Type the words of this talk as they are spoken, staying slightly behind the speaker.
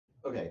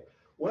Okay,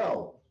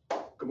 well,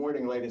 good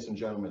morning, ladies and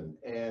gentlemen,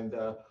 and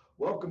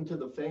welcome to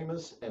the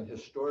famous and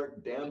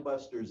historic Dam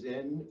Busters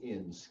Inn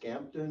in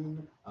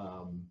Scampton,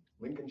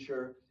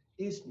 Lincolnshire,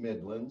 East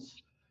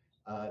Midlands.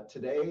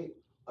 Today,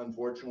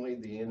 unfortunately,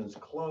 the inn is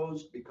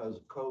closed because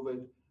of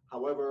COVID.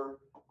 However,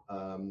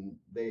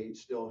 they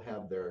still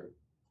have their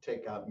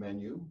takeout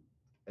menu,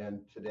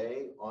 and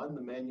today on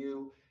the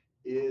menu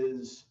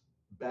is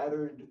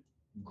battered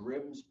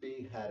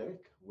Grimsby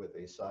haddock with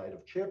a side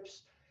of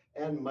chips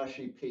and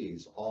mushy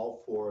peas,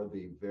 all for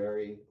the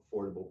very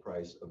affordable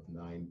price of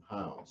 £9.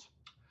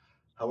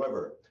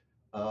 However,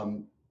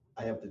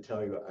 I have to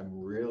tell you, I'm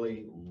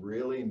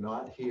really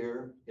not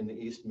here in the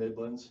East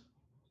Midlands.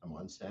 I'm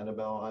on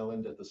Sanibel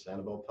Island at the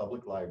Sanibel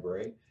Public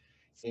Library.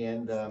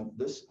 And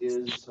this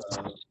is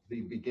the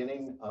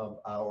beginning of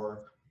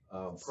our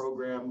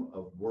program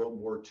of World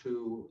War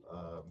II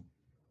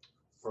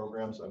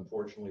programs.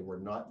 Unfortunately, we're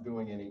not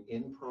doing any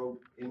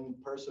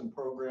in-person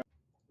programs.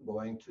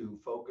 Going to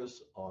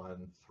focus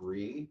on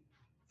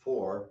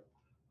four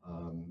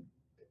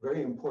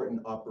very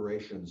important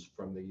operations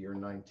from the year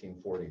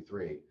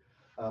 1943.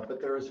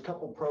 But there is a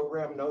couple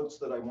program notes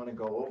that I want to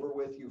go over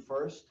with you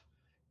first.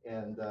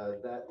 And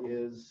that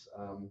is,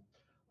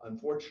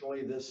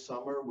 unfortunately, this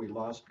summer, we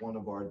lost one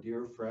of our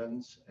dear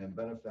friends and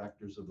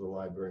benefactors of the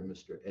library,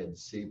 Mr. Ed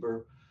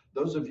Sieber.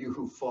 Those of you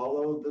who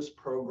follow this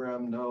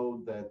program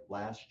know that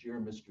last year,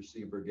 Mr.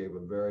 Sieber gave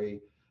a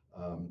very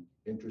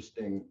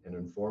interesting and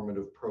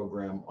informative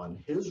program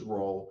on his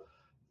role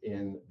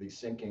in the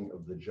sinking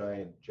of the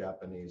giant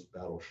Japanese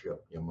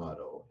battleship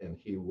Yamato, and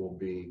he will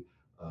be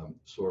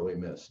sorely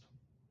missed.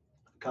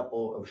 A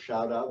couple of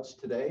shout outs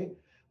today.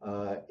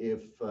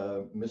 If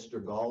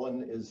Mr.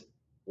 Gollin is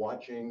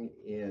watching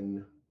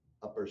in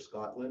Upper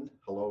Scotland,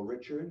 hello,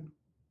 Richard.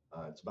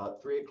 It's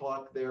about 3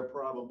 o'clock there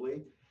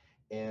probably,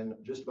 and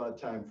just about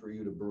time for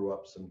you to brew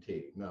up some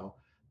tea. Now,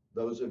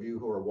 those of you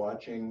who are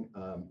watching,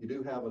 you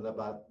do have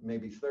about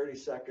maybe 30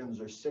 seconds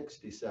or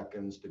 60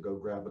 seconds to go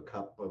grab a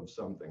cup of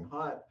something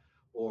hot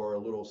or a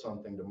little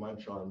something to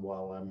munch on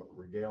while I'm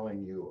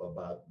regaling you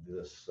about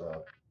this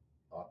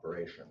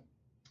operation.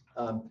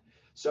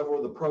 Several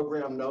of the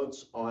program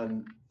notes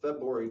on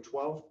February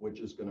 12th, which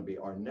is going to be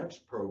our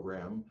next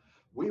program,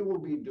 we will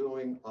be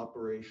doing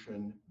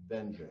Operation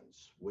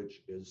Vengeance,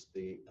 which is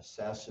the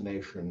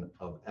assassination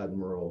of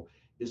Admiral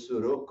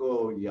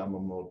Isoroku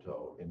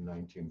Yamamoto in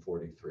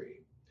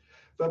 1943.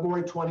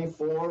 February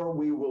 24,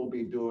 we will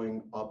be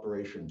doing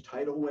Operation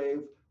Tidal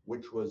Wave,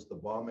 which was the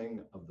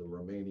bombing of the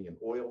Romanian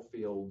oil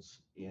fields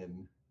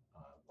in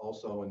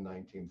also in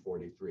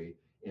 1943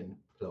 in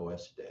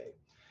Ploeste.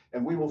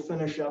 And we will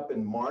finish up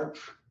in March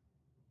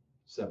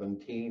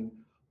 17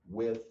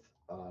 with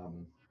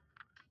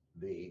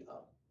the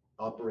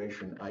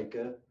Operation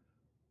Ica,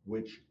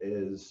 which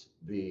is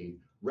the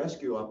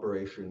rescue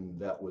operation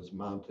that was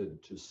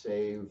mounted to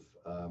save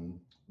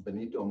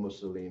Benito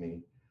Mussolini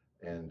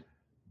and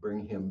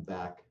bring him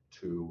back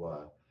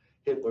to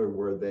Hitler,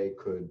 where they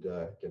could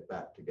get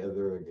back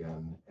together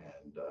again.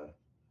 And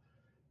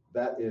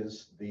that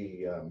is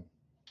the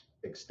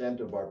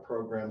extent of our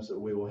programs that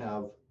we will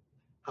have.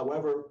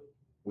 However,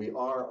 we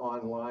are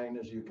online,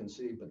 as you can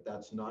see, but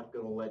that's not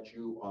going to let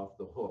you off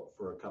the hook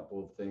for a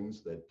couple of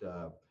things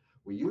that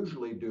we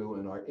usually do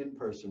in our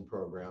in-person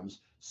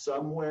programs.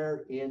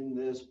 Somewhere in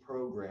this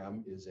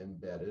program is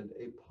embedded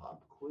a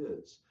pop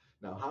quiz.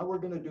 Now, how we're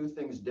going to do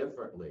things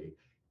differently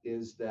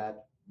is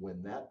that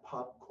when that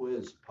pop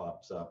quiz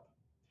pops up,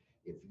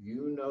 if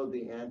you know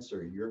the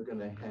answer, you're going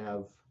to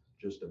have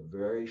just a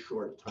very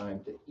short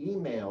time to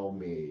email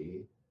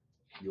me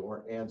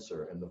your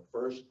answer. And the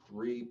first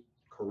 3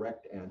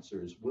 correct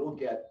answers will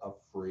get a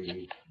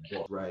free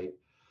book, right?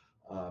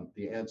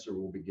 The answer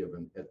will be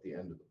given at the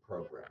end of the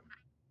program.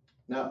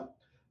 Now,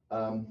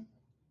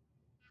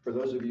 for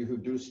those of you who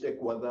do stick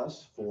with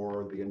us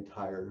for the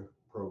entire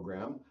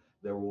program,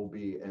 there will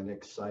be an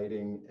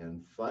exciting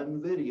and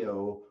fun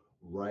video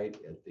right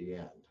at the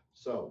end.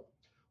 So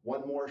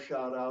one more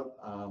shout out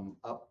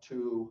up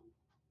to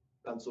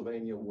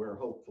Pennsylvania, where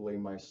hopefully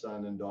my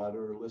son and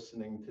daughter are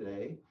listening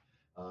today.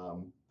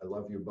 I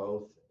love you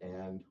both,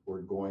 and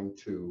we're going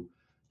to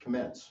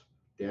commence.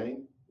 Danny,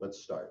 let's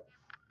start.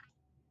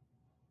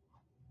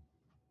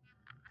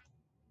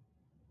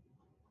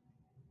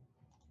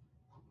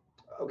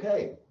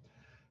 Okay,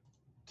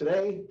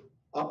 today,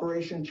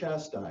 Operation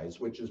Chastise,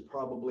 which is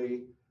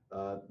probably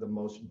the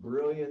most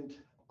brilliant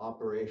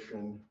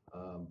operation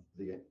of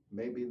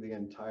maybe the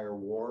entire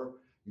war.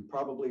 You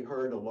probably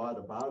heard a lot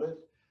about it,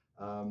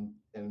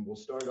 and we'll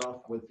start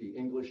off with the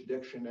English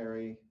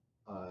dictionary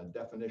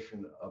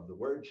definition of the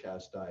word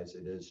chastise.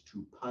 It is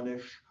to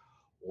punish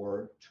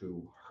or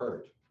to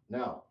hurt.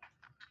 Now,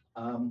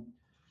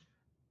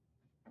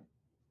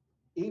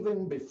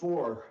 even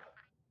before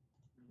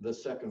the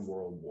Second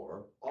World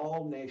War,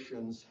 all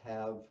nations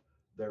have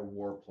their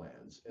war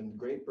plans, and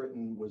Great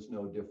Britain was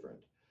no different.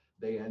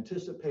 They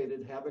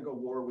anticipated having a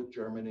war with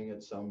Germany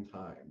at some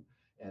time,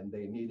 and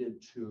they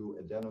needed to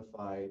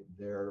identify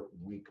their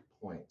weak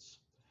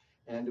points.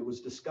 And it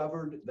was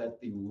discovered that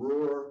the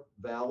Ruhr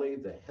Valley,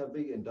 the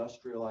heavy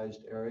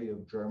industrialized area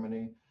of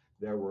Germany,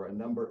 there were a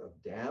number of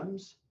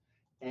dams,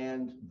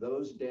 and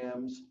those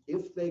dams,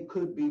 if they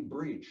could be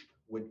breached,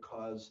 would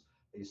cause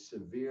a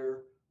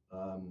severe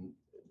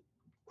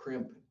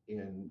crimp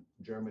in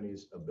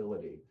Germany's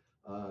ability.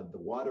 The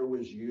water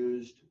was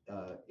used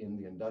in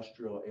the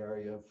industrial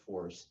area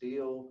for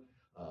steel,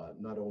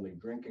 not only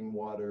drinking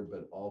water,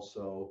 but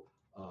also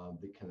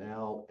the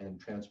canal and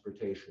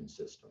transportation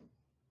system.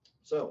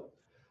 So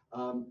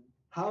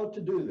how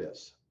to do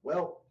this?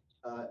 Well,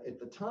 at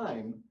the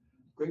time,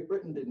 Great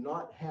Britain did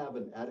not have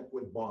an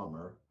adequate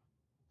bomber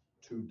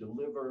to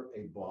deliver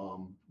a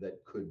bomb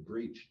that could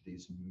breach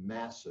these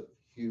massive,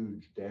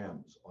 huge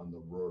dams on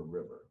the Ruhr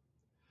River.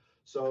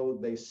 So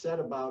they set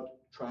about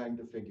trying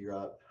to figure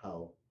out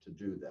how to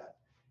do that.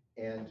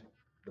 And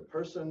the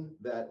person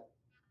that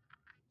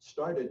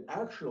started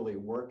actually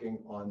working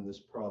on this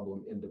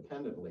problem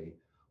independently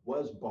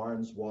was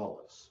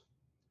Barnes-Wallis.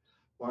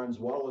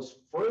 Barnes-Wallis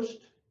first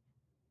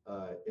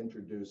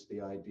introduced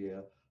the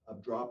idea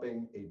of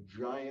dropping a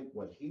giant,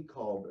 what he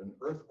called an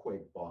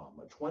earthquake bomb,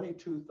 a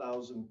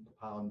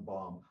 22,000-pound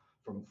bomb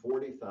from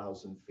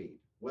 40,000 feet.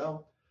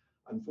 Well,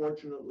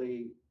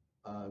 unfortunately,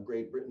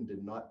 Great Britain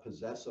did not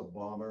possess a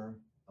bomber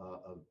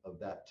of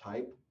that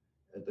type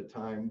at the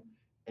time.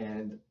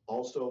 And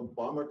also,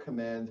 Bomber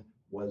Command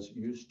was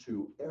used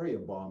to area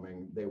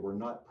bombing. They were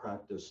not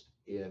practiced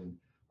in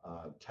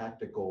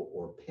tactical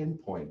or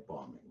pinpoint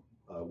bombing,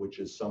 which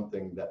is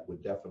something that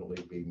would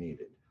definitely be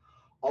needed.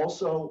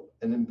 Also,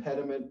 an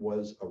impediment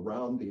was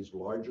around these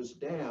largest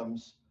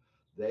dams,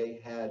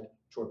 they had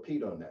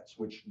torpedo nets,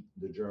 which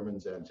the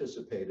Germans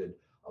anticipated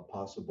a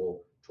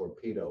possible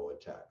torpedo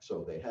attack.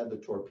 So they had the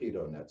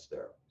torpedo nets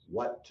there.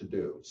 What to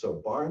do? So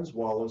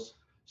Barnes-Wallis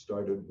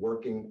started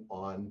working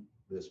on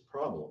this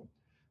problem.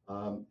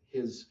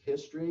 His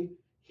history,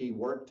 he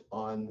worked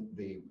on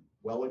the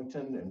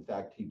Wellington. In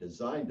fact, he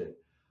designed it.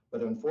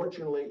 But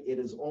unfortunately, it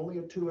is only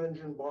a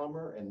 2-engine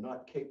bomber and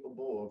not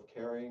capable of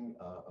carrying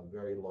a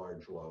very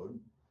large load.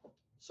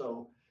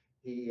 So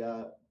he,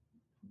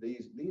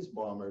 these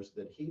bombers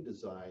that he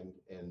designed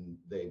and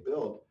they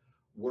built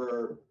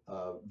were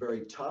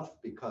very tough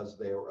because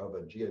they were of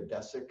a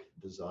geodesic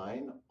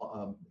design.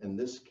 And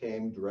this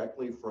came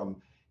directly from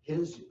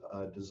his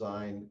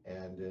design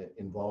and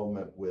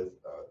involvement with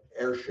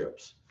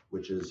airships,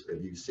 which is,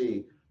 if you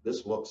see,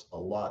 this looks a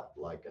lot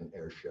like an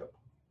airship.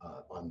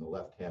 On the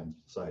left-hand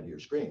side of your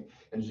screen.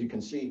 And as you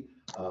can see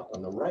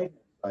on the right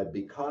side,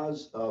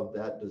 because of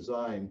that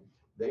design,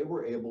 they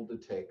were able to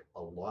take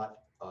a lot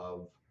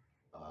of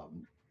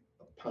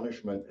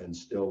punishment and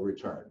still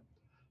return.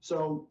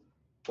 So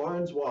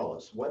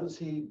Barnes-Wallis, what does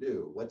he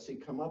do? What's he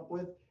come up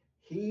with?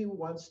 He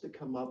wants to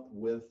come up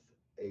with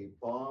a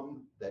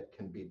bomb that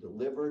can be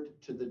delivered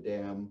to the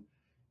dam,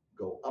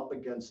 go up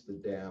against the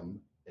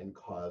dam, and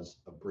cause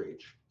a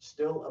breach.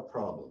 Still a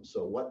problem.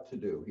 So what to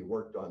do? He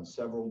worked on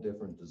several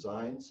different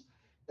designs,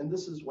 and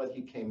this is what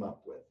he came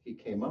up with. He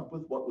came up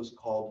with what was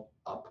called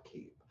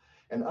Upkeep.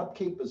 And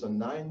Upkeep is a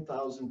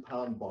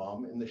 9,000-pound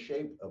bomb in the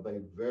shape of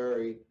a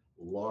very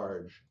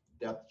large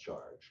depth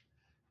charge.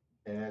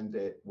 And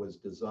it was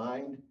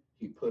designed,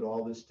 he put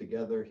all this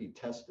together, he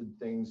tested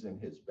things in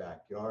his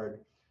backyard.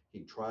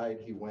 He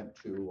went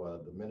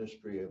to the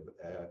Ministry of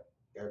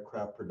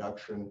Aircraft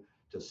Production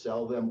to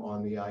sell them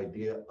on the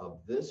idea of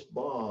this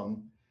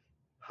bomb,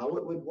 how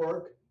it would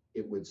work.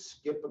 It would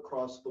skip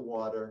across the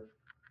water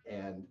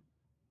and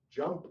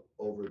jump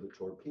over the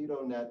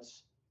torpedo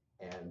nets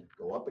and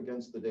go up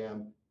against the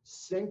dam,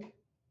 sink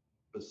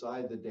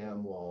beside the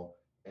dam wall,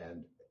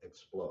 and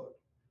explode.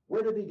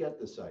 Where did he get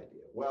this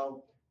idea?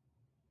 Well,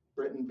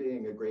 Britain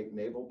being a great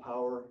naval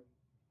power,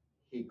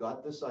 he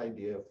got this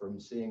idea from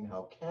seeing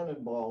how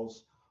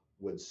cannonballs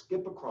would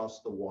skip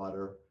across the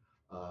water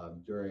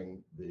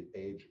during the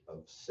age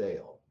of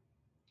sail.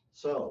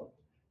 So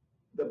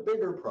the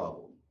bigger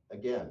problem,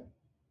 again,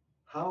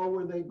 how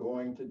were they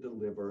going to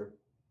deliver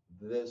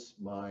this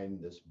mine,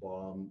 this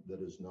bomb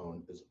that is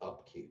known as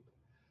Upkeep?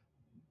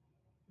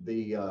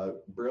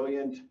 The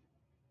brilliant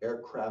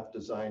aircraft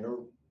designer,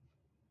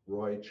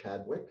 Roy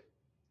Chadwick,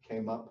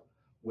 came up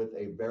with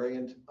a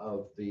variant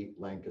of the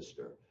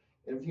Lancaster.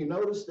 And if you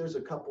notice, there's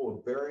a couple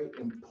of very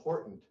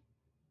important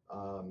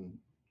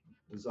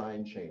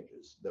design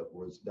changes that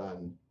was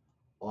done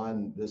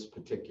on this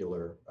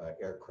particular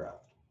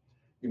aircraft.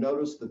 You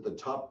notice that the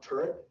top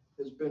turret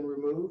has been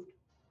removed.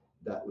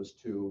 That was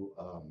to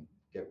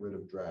get rid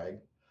of drag.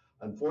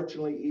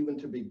 Unfortunately, even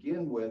to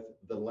begin with,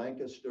 the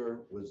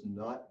Lancaster was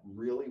not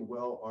really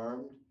well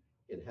armed.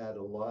 It had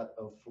a lot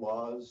of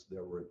flaws.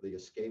 The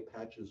escape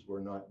hatches were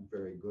not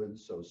very good,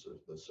 so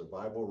the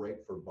survival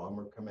rate for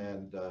Bomber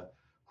Command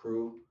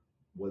crew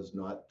was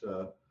not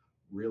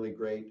really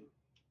great.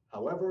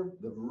 However,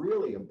 the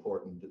really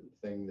important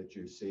thing that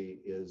you see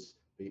is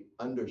the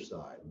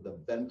underside, the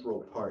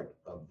ventral part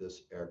of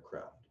this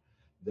aircraft.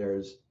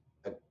 There's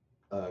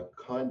a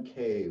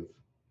concave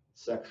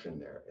section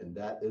there, and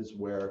that is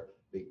where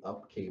the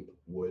Upkeep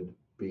would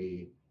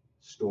be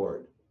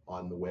stored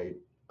on the way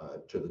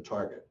to the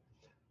target.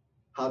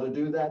 How to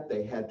do that?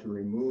 They had to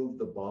remove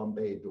the bomb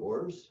bay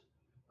doors,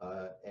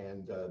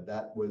 and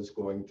that was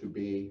going to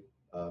be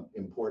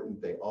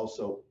important. They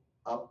also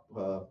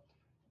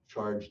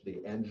charged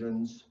the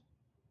engines.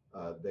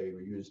 They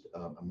used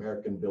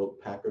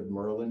American-built Packard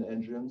Merlin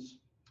engines.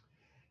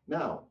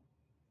 Now,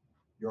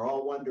 you're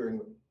all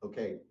wondering,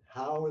 okay,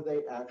 how are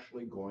they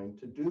actually going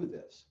to do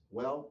this?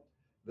 Well,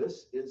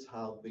 this is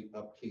how the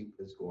upkeep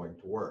is going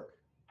to work.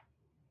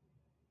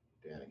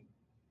 Danny.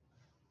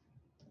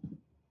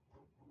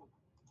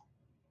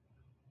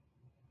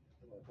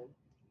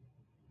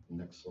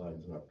 Next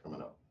slide's not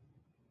coming up.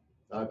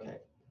 Okay.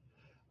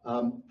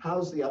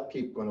 How's the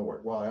upkeep going to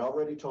work? Well, I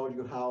already told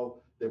you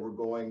how they were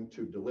going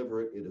to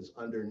deliver it. It is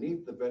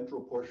underneath the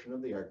ventral portion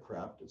of the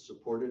aircraft. It's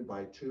supported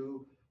by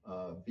two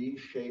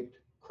V-shaped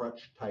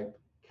crutch-type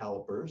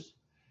calipers.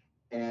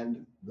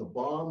 And the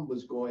bomb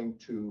was going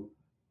to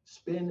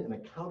spin in a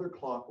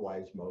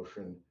counterclockwise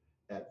motion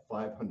at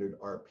 500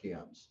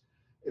 RPMs.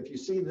 If you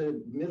see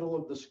the middle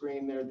of the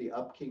screen there, the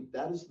upkeep,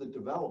 that is the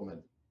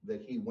development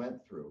that he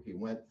went through. He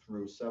went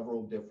through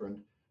several different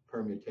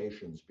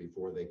permutations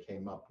before they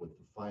came up with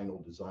the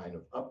final design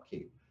of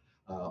upkeep.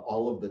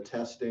 All of the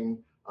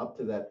testing up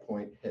to that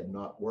point had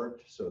not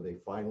worked, so they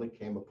finally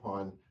came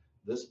upon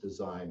this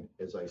design,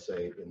 as I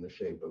say, in the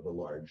shape of a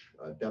large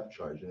depth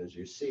charge. And as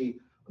you see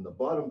on the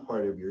bottom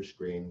part of your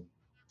screen,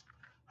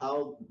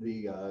 how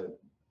the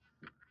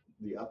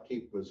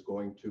upkeep was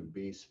going to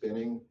be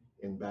spinning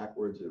in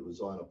backwards. It was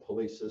on a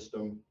pulley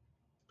system.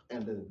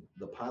 And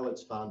the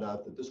pilots found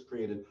out that this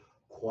created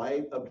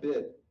quite a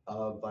bit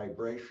of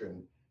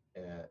vibration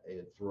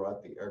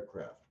throughout the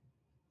aircraft.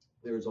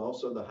 There's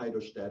also the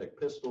hydrostatic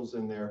pistols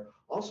in there,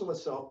 also a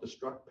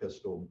self-destruct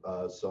pistol.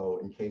 So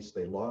in case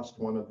they lost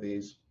one of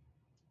these,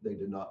 they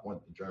did not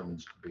want the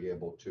Germans to be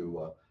able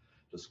to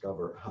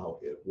discover how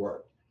it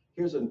worked.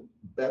 Here's a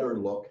better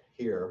look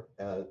here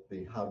at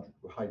the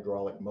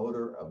hydraulic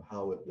motor of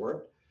how it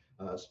worked,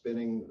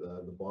 spinning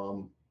the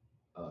bomb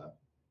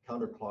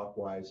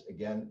counterclockwise,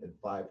 again at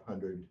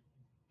 500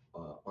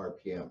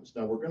 RPMs.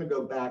 Now we're going to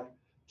go back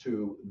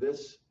to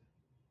this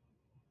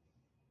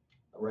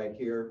right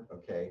here.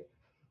 Okay,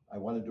 I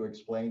wanted to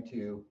explain to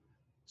you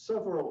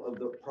several of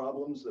the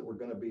problems that were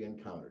going to be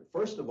encountered.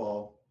 First of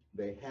all,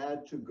 they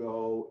had to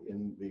go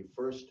in the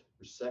first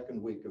or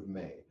second week of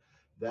May.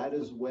 That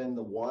is when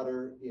the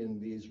water in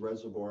these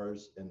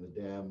reservoirs in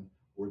the dam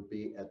would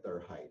be at their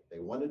height. They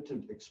wanted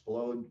to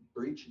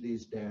breach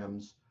these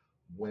dams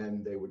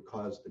when they would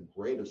cause the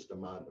greatest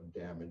amount of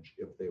damage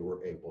if they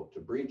were able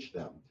to breach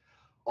them.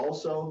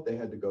 Also, they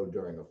had to go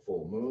during a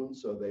full moon,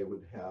 so they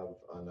would have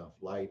enough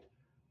light.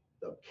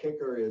 The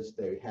kicker is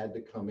they had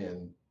to come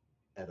in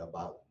at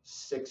about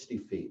 60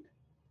 feet,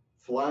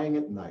 flying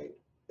at night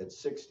at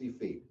 60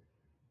 feet.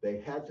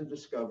 They had to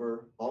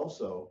discover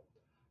also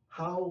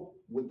how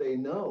would they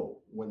know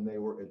when they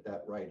were at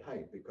that right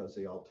height, because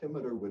the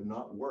altimeter would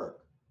not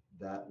work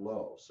that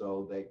low.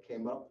 So they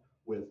came up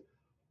with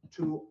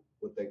two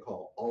what they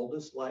call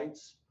Aldous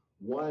lights,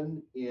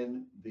 one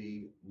in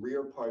the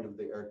rear part of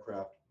the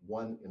aircraft,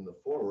 one in the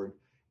forward.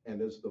 And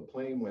as the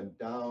plane went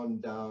down,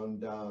 down,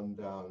 down,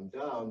 down,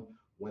 down,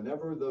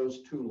 whenever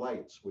those two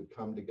lights would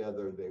come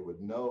together, they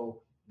would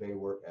know they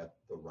were at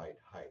the right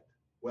height.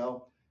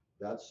 Well,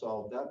 that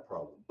solved that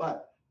problem.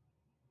 But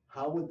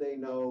how would they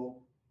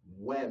know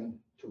when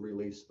to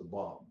release the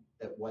bomb?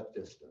 At what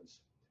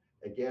distance?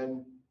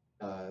 Again,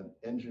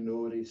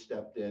 ingenuity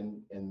stepped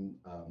in, and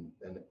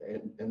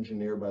an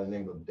engineer by the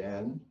name of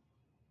Dan,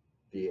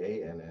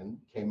 D-A-N-N,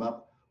 came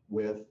up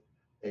with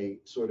a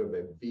sort of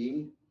a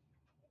V-type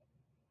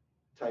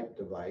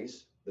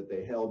device that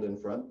they held in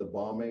front. The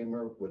bomb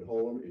aimer would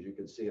hold them, as you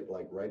can see it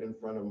like right in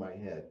front of my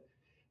head.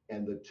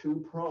 And the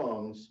two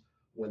prongs,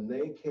 when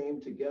they came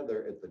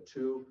together at the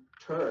two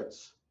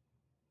turrets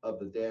of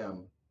the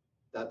dam,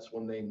 that's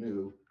when they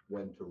knew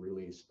when to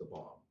release the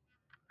bomb.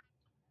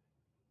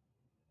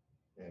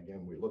 And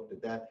again, we looked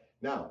at that.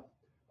 Now,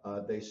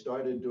 they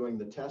started doing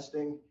the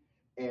testing,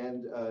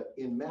 and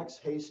in Max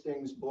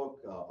Hastings'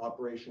 book,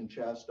 Operation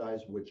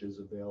Chastise, which is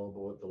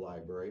available at the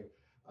library,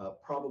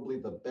 probably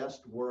the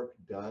best work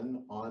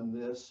done on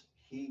this.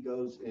 He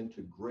goes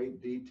into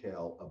great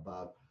detail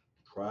about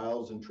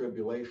trials and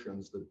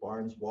tribulations that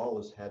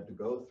Barnes-Wallis had to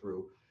go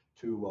through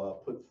to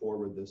put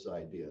forward this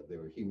idea.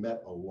 He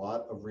met a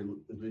lot of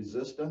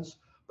resistance,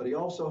 but he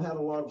also had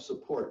a lot of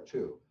support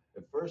too.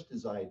 At first,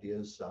 his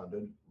ideas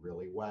sounded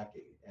really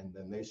wacky, and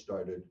then they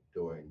started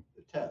doing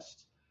the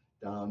tests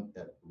down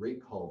at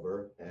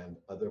Reculver and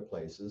other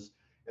places.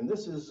 And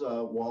this is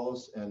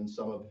Wallace and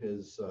some of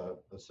his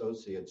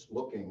associates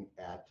looking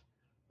at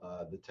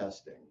the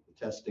testing.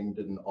 The testing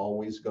didn't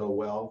always go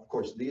well. Of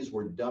course, these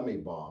were dummy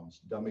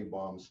bombs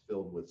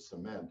filled with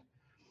cement.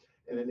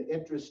 And an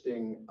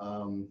interesting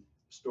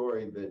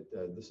story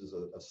that this is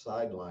a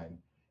sideline.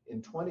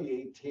 In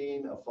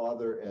 2018, a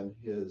father and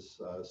his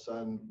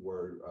son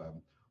were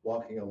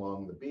walking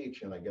along the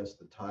beach, and I guess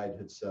the tide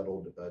had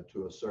settled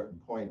to a certain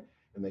point,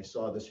 and they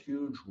saw this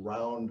huge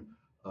round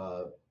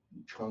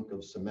chunk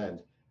of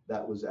cement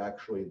that was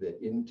actually the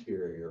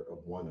interior of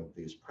one of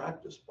these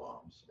practice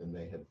bombs, and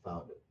they had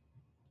found it.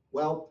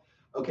 Well,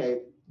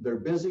 okay, they're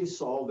busy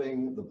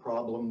solving the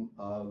problem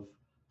of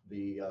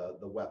the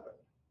weapon.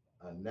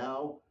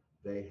 Now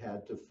they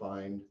had to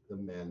find the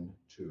men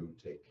to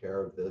take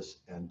care of this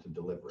and to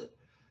deliver it.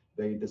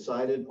 They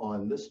decided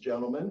on this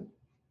gentleman,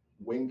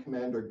 Wing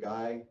Commander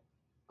Guy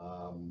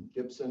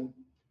Gibson.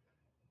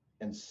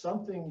 And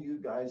something you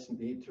guys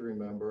need to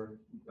remember,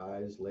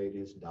 guys,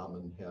 ladies,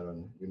 Damen und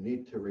Herren, you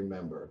need to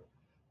remember,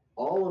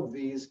 all of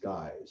these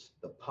guys,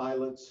 the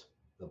pilots,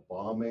 the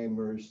bomb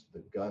aimers,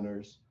 the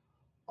gunners,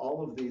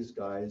 all of these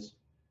guys,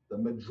 the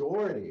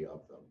majority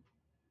of them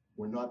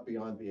were not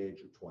beyond the age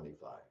of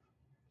 25.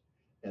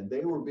 And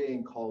they were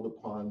being called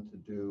upon to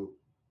do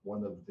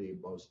one of the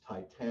most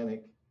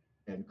titanic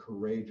and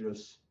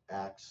courageous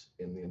acts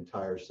in the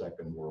entire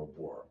Second World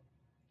War.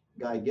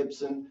 Guy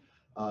Gibson,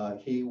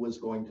 he was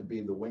going to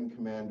be the wing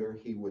commander.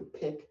 He would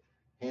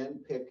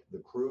handpick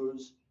the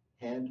crews,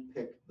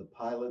 handpick the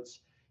pilots,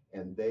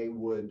 and they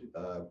would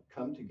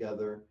come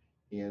together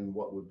in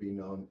what would be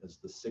known as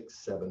the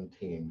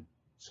 617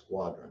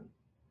 Squadron.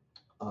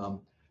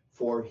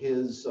 For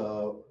his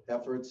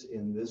efforts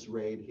in this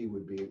raid, he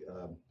would be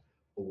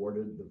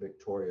awarded the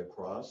Victoria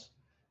Cross.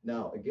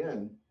 Now,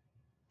 again,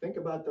 think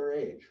about their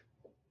age.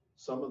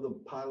 Some of the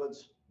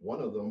pilots,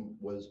 one of them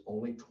was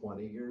only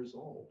 20 years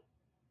old,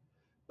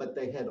 but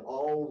they had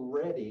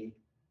already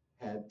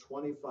had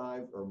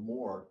 25 or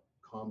more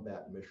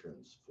combat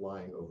missions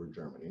flying over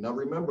Germany. Now,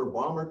 remember,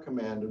 Bomber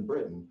Command in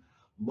Britain,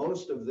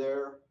 most of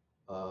their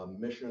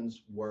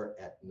missions were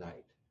at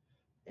night,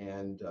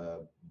 and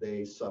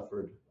they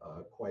suffered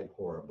quite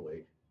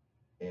horribly.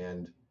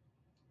 And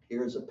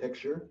here's a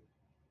picture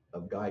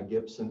of Guy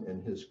Gibson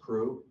and his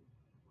crew.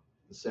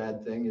 The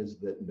sad thing is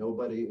that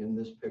nobody in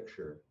this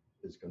picture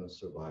is going to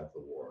survive the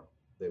war.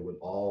 They would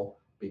all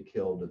be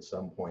killed at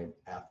some point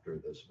after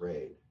this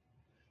raid.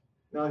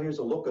 Now here's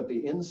a look at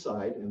the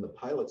inside in the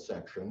pilot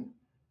section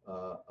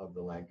of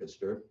the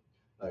Lancaster.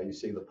 You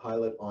see the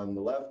pilot on the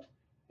left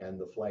and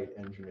the flight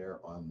engineer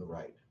on the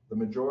right. The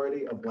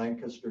majority of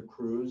Lancaster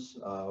crews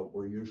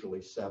were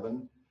usually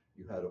 7.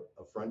 You had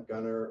a front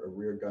gunner, a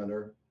rear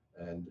gunner,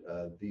 and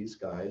these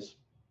guys.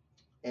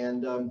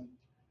 And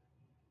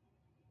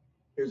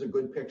here's a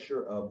good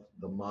picture of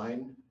the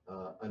mine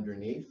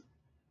underneath.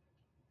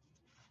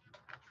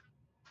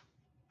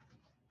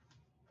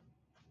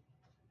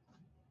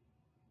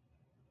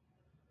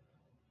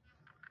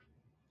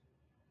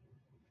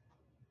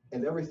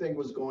 And everything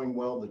was going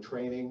well, the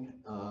training.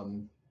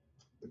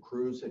 The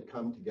crews had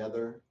come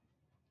together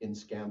in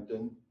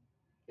Scampton,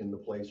 in the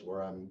place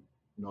where I'm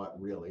not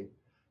really,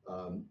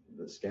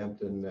 the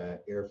Scampton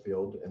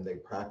airfield, and they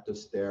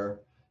practiced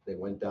there. They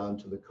went down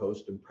to the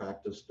coast and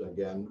practiced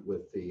again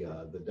with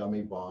the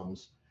dummy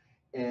bombs.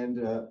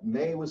 And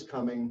May was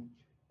coming,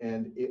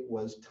 and it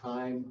was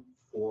time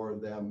for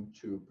them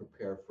to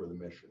prepare for the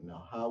mission.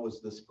 Now, how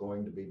was this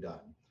going to be done?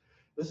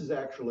 This is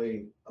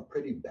actually a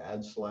pretty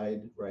bad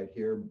slide right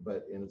here,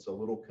 and it's a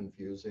little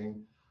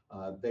confusing.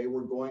 They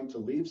were going to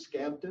leave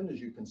Scampton, as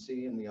you can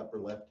see in the upper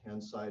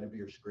left-hand side of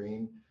your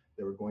screen.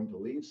 They were going to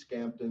leave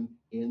Scampton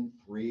in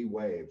 3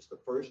 waves. The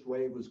first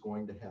wave was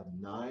going to have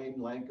 9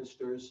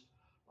 Lancasters,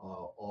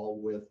 all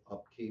with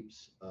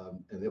upkeeps,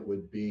 and it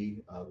would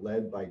be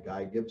led by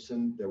Guy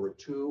Gibson. There were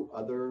 2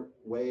 other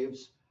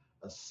waves,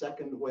 a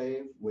second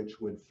wave, which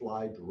would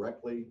fly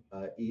directly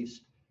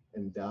east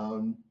and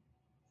down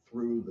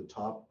through the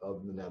top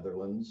of the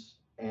Netherlands,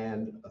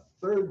 and a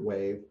third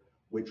wave,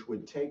 which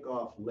would take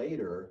off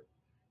later,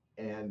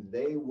 and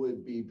they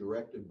would be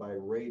directed by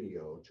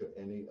radio to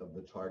any of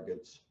the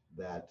targets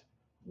that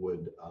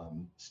would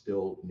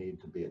still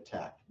need to be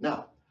attacked.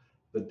 Now,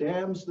 the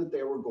dams that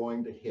they were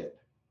going to hit,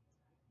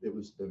 it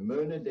was the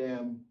Möhne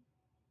Dam,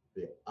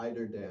 the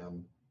Eider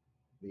Dam,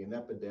 the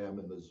Ennepe Dam,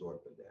 and the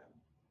Zorpe Dam.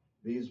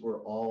 These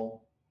were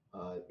all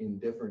in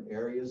different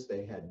areas.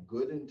 They had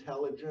good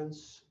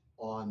intelligence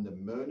on the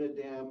Möhne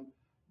Dam,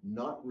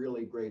 not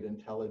really great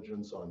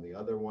intelligence on the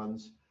other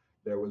ones.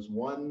 There was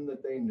one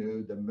that they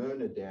knew, the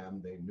Möhne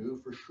Dam, they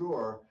knew for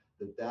sure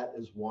that that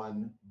is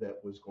one that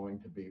was going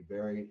to be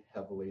very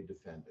heavily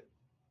defended.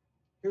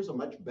 Here's a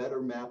much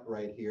better map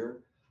right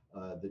here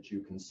that you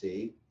can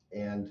see,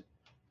 and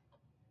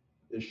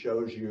this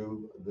shows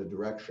you the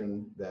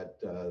direction that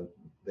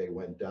they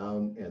went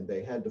down, and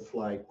they had to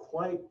fly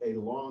quite a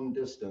long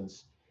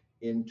distance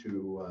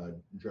into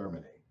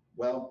Germany.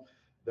 Well,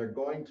 they're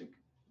going to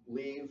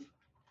leave,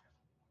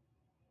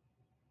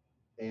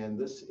 and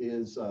this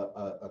is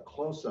a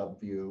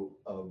close-up view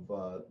of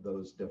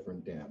those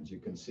different dams. You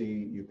can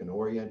see, you can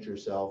orient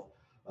yourself,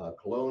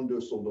 Cologne,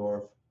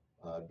 Dusseldorf,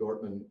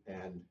 Dortmund,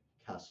 and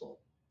Kassel.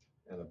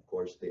 And of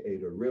course, the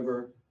Eder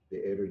River, the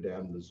Eder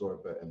Dam, the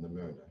Zorpe, and the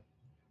Möhne.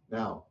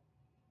 Now,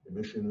 the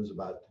mission is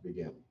about to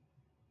begin.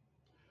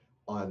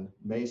 On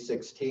May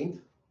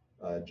 16th,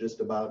 just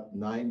about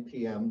 9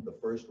 p.m., the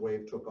first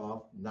wave took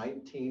off,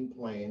 19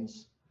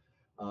 planes.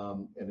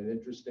 And an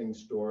interesting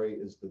story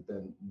is that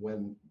then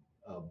when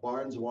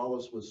Barnes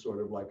Wallace was sort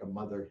of like a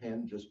mother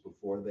hen just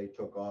before they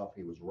took off.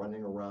 He was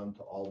running around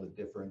to all the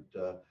different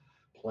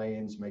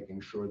planes,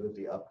 making sure that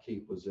the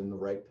upkeep was in the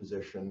right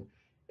position.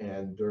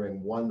 And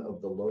during one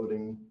of the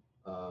loading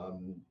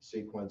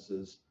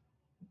sequences,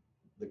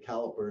 the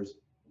calipers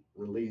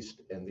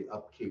released and the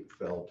upkeep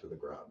fell to the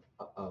ground.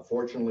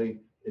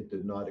 Fortunately, it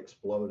did not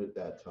explode at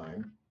that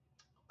time.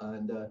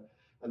 And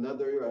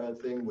another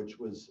thing which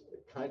was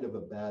kind of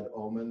a bad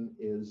omen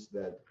is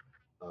that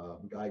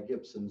Guy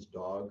Gibson's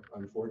dog,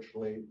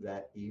 unfortunately,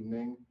 that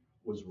evening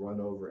was run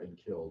over and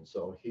killed.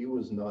 So he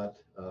was not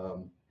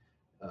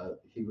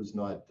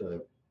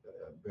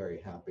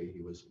very happy.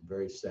 He was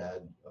very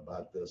sad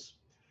about this.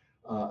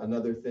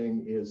 Another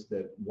thing is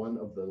that one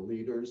of the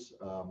leaders,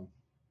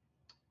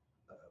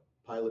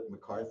 Pilot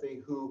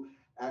McCarthy, who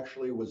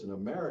actually was an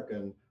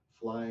American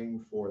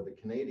flying for the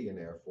Canadian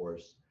Air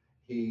Force,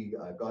 he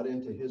got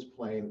into his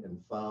plane and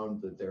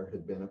found that there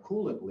had been a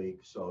coolant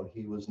leak, so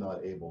he was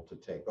not able to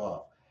take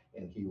off.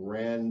 And he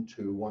ran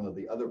to one of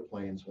the other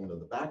planes, one of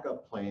the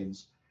backup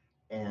planes,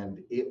 and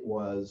it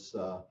was,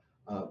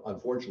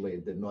 unfortunately,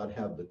 it did not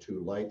have the two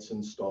lights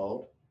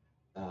installed,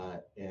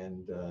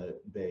 and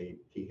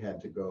he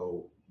had to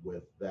go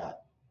with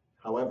that.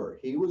 However,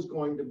 he was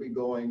going to be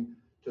going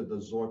to the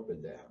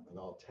Zorba Dam, and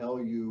I'll tell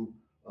you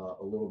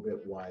a little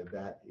bit why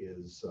that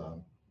is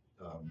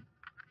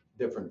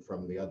different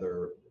from the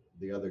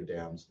other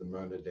dams, the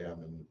Mona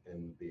Dam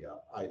and the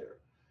Eider.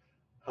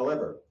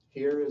 However,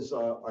 here is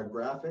our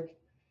graphic,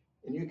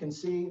 and you can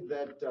see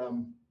that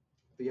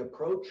the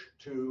approach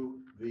to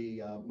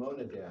the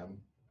Mona Dam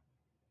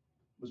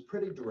was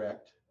pretty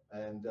direct,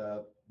 and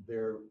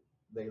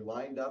they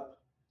lined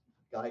up.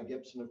 Guy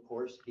Gibson, of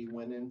course, he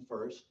went in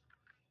first,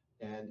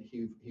 and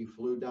he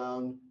flew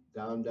down.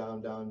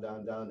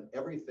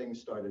 Everything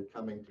started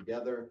coming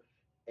together,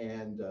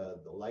 and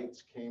the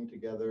lights came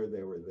together.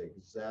 They were the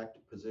exact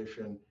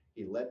position.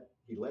 He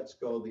lets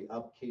go the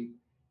upkeep.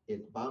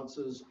 It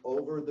bounces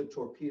over the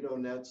torpedo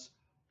nets,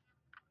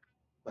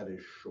 but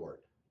is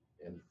short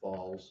and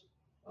falls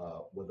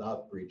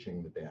without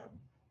breaching the dam.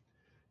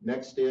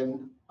 Next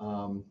in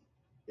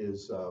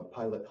is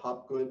Pilot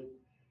Hopgood.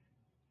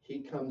 He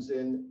comes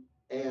in,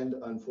 and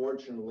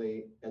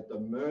unfortunately, at the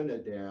Mona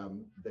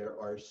Dam, there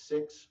are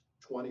 6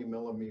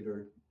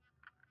 20-millimeter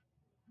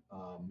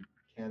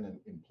cannon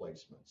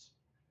emplacements.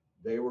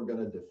 They were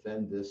going to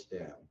defend this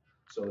dam.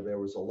 So there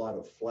was a lot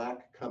of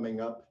flak coming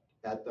up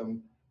at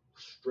them,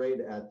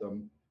 straight at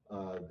them.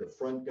 The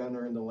front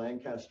gunner in the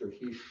Lancaster,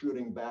 he's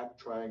shooting back,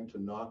 trying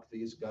to knock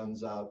these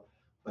guns out,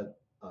 but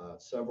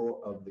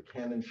several of the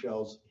cannon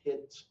shells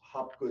hit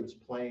Hopgood's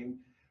plane.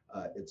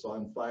 It's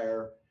on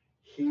fire.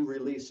 He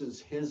releases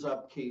his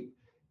upkeep.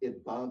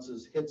 It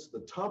bounces, hits the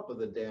top of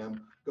the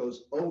dam,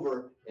 goes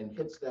over and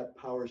hits that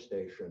power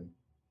station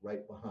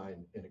right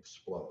behind and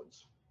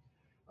explodes.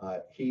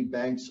 He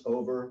banks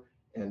over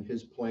and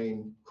his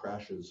plane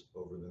crashes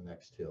over the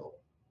next hill.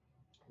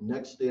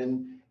 Next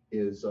in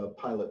is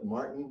Pilot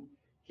Martin.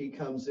 He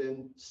comes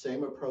in,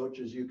 same approach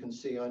as you can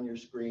see on your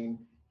screen.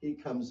 He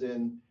comes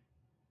in,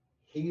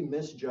 he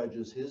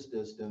misjudges his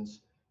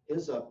distance,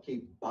 his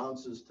upkeep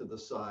bounces to the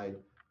side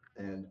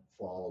and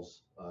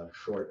falls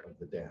short of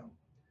the dam.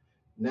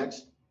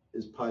 Next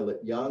is Pilot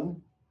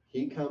Young.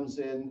 He comes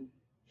in,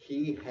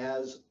 he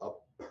has a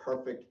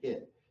perfect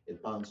hit.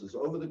 It bounces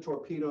over the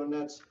torpedo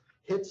nets,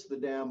 hits the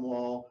dam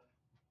wall,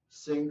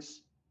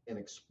 sinks, and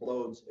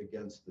explodes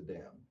against the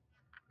dam.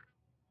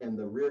 And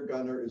the rear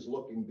gunner is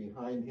looking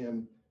behind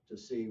him to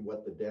see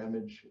what the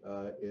damage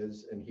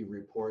is, and he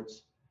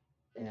reports,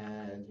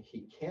 and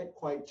he can't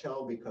quite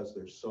tell because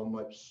there's so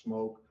much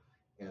smoke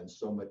and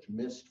so much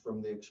mist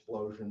from the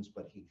explosions,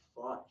 but he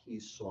thought he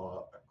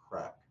saw a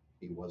crack.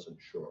 He wasn't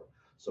sure.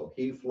 So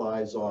he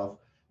flies off.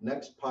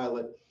 Next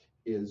pilot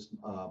is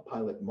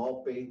Pilot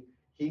Maltby.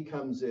 He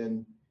comes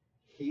in,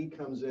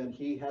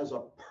 he has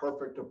a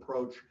perfect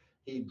approach.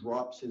 He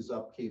drops his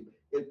upkeep.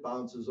 It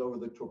bounces over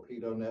the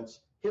torpedo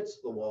nets, hits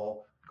the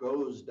wall,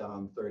 goes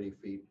down 30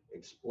 feet,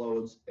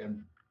 explodes,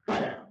 and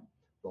bam!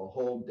 The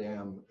whole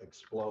dam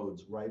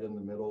explodes right in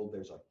the middle.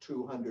 There's a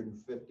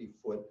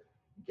 250-foot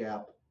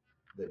gap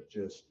that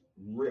just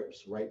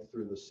rips right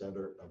through the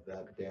center of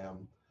that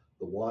dam.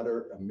 The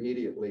water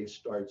immediately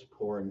starts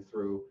pouring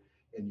through,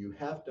 and you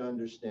have to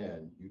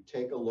understand, you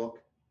take a look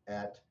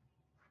at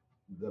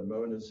the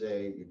Mona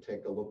Zay, you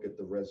take a look at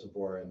the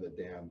reservoir and the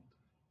dam,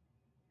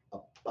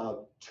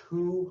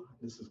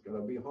 this is going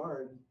to be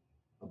hard,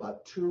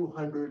 about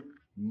 200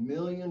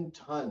 million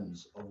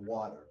tons of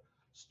water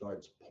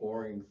starts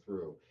pouring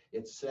through.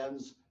 It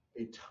sends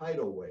a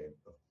tidal wave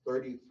of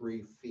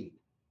 33 feet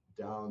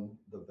down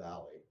the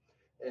valley.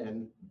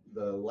 And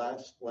the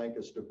last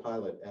Lancaster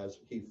pilot, as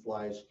he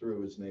flies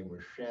through, his name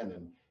was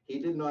Shannon, he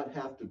did not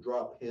have to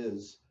drop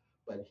his,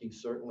 but he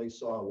certainly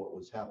saw what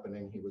was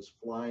happening. He was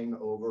flying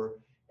over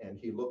and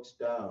he looks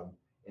down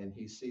and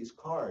he sees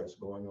cars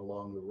going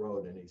along the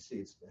road, and he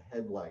sees the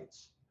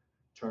headlights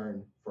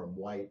turn from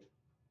white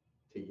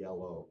to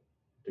yellow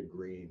to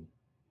green,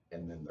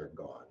 and then they're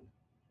gone.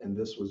 And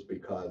this was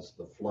because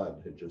the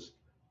flood had just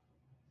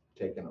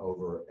taken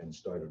over and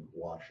started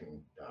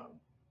washing down.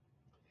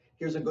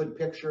 Here's a good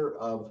picture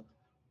of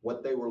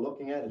what they were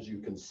looking at. As you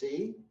can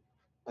see,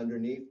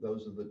 underneath,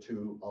 those are the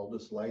two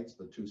Aldous lights,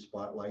 the two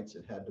spotlights.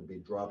 It had to be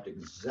dropped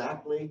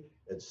exactly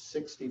at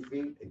 60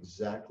 feet,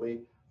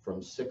 exactly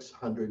from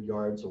 600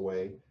 yards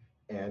away.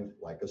 And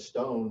like a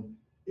stone,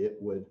 it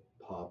would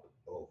pop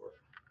over.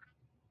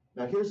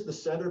 Now here's the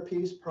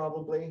centerpiece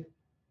probably.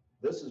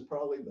 This is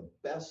probably the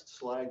best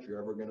slide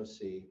you're ever going to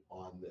see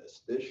on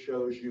this. This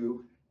shows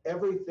you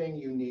everything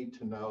you need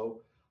to know.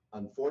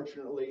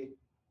 Unfortunately,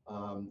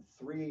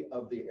 3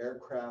 of the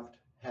aircraft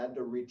had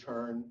to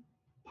return.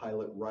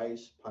 Pilot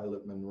Rice,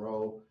 Pilot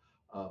Monroe.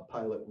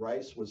 Pilot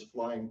Rice was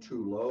flying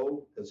too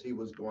low as he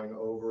was going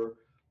over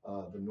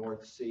the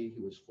North Sea.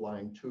 He was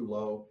flying too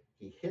low.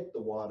 He hit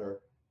the water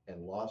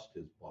and lost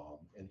his bomb,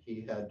 and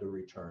he had to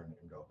return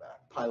and go back.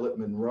 Pilot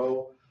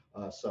Monroe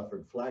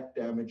suffered flak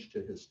damage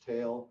to his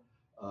tail.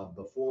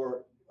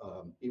 Before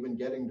even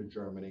getting to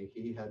Germany,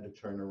 he had to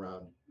turn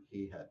around.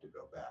 He had to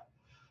go back.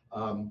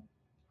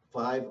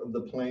 5 of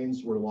the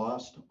planes were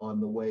lost on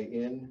the way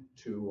in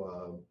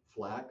to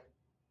flak.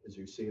 As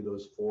you see,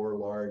 those 4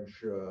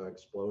 large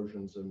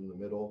explosions in the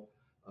middle,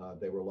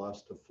 they were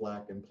lost to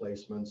flak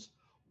emplacements.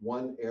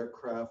 1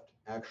 aircraft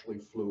actually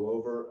flew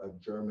over a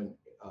German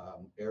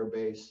air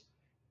base,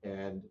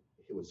 and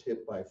it was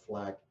hit by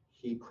flak.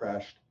 He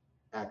crashed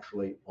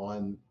actually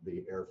on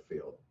the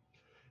airfield.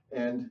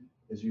 And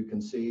as you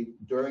can see,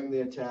 during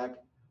the attack,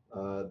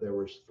 there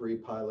were 3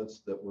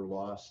 pilots that were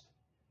lost.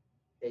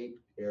 8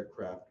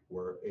 aircraft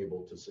were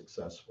able to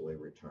successfully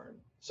return.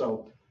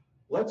 So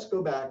let's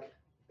go back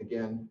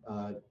again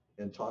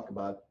and talk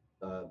about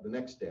the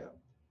next dam,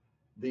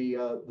 the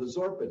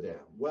Zorba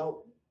Dam.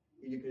 Well,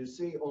 you can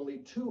see only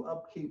 2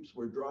 upkeeps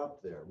were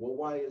dropped there. Well,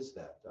 why is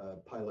that?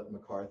 Pilot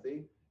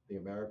McCarthy, the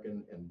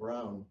American, and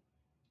Brown,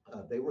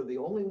 they were the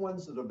only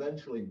ones that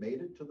eventually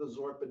made it to the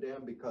Zorba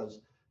Dam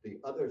because the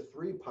other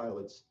 3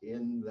 pilots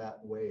in that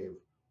wave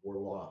were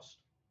lost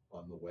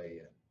on the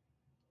way in.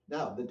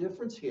 Now, the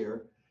difference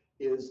here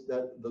is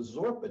that the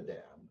Zorba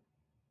Dam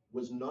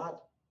was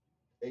not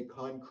a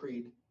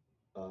concrete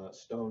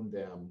stone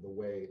dam the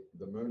way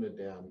the Myrna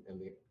Dam and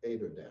the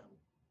Eder Dam.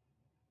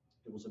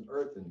 It was an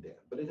earthen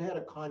dam, but it had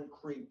a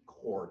concrete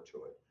core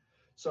to it.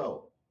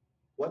 So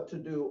what to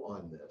do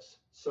on this?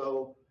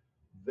 So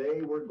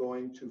they were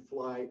going to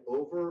fly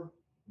over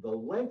the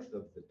length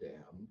of the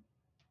dam,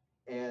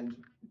 and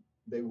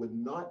they would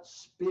not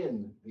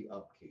spin the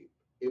upkeep.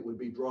 It would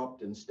be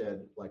dropped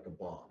instead like a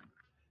bomb.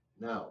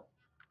 Now,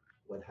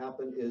 what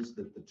happened is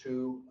that the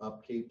 2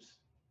 upkeeps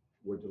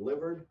were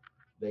delivered.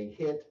 They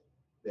hit,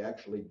 they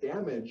actually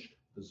damaged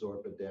the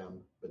Zorba Dam,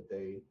 but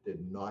they did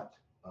not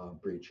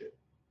breach it.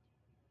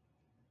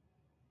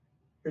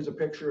 Here's a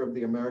picture of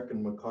the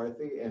American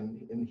McCarthy,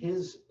 and in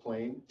his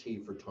plane,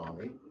 T for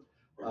Tommy,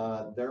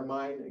 their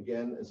mine,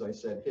 again, as I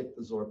said, hit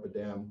the Zorba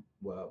Dam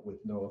with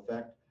no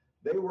effect.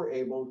 They were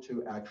able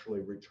to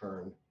actually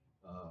return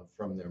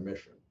from their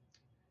mission.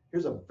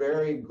 Here's a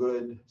very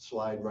good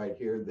slide right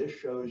here. This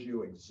shows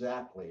you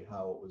exactly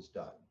how it was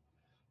done.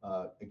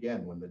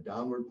 Again, when the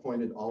downward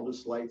pointed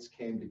Aldous lights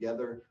came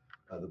together,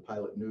 the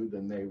pilot knew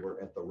then they were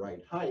at the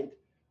right height,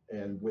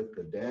 and with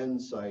the Dan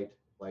sight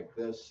like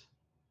this,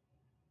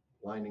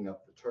 lining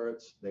up the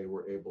turrets, they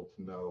were able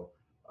to know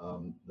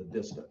the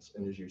distance.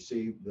 And as you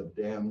see, the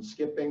dam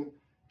skipping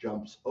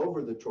jumps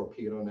over the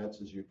torpedo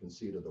nets, as you can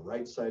see to the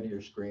right side of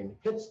your screen,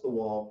 hits the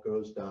wall,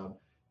 goes down,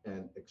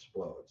 and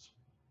explodes.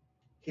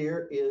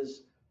 Here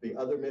is the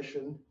other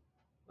mission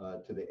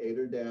to the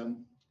Eder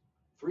Dam.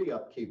 3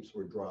 upkeeps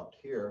were dropped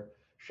here.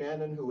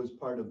 Shannon, who was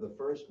part of the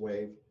first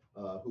wave,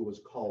 who was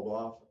called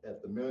off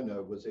at the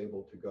Myrna, was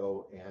able to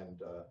go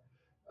and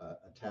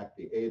attack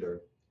the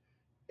Eder.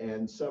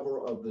 And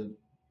several of the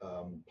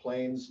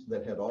planes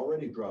that had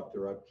already dropped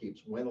their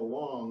upkeeps went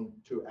along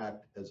to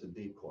act as a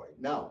decoy.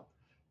 Now,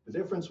 the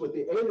difference with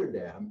the Eder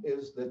Dam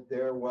is that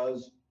there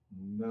was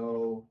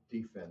no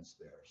defense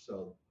there.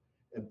 So,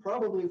 and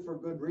probably for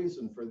good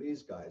reason for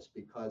these guys,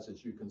 because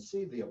as you can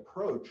see, the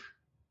approach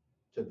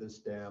to this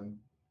dam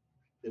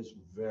is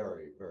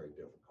very, very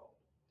difficult.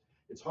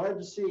 It's hard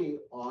to see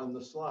on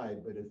the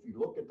slide, but if you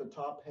look at the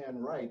top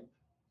hand right,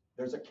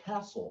 there's a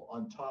castle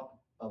on top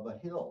of a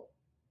hill,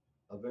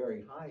 a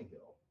very high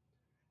hill.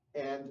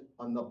 And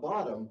on the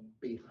bottom,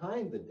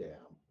 behind the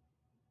dam,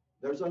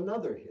 there's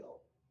another hill,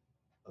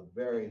 a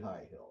very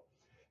high hill.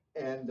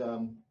 And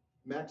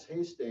Max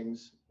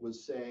Hastings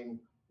was saying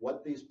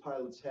what these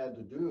pilots had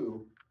to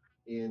do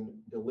in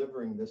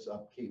delivering this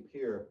upkeep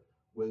here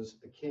was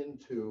akin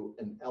to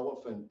an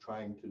elephant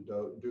trying to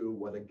do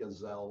what a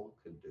gazelle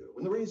could do.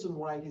 And the reason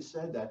why he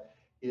said that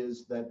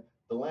is that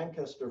the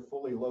Lancaster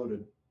fully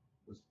loaded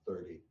was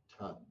 30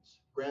 tons.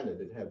 Granted,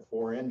 it had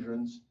 4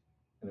 engines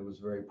and it was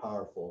very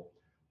powerful,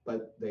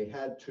 but they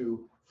had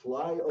to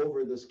fly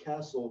over this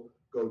castle,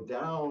 go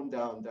down,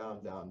 down,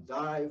 down, down,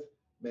 dive,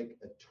 make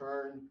a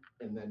turn,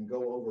 and then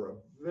go over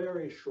a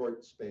very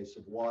short space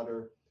of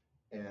water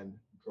and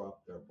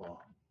drop their bomb.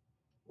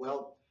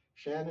 Well,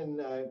 Shannon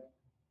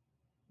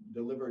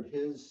delivered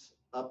his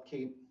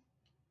upkeep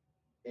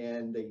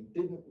and they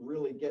didn't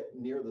really get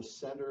near the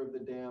center of the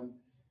dam.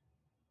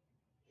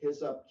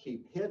 His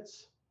upkeep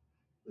hits.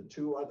 The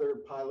two other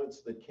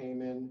pilots that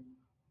came in,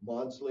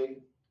 Maudsley,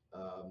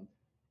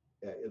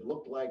 it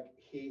looked like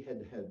he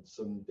had had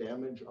some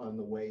damage on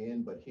the way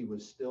in, but he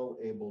was still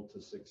able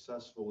to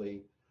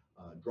successfully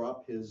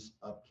drop his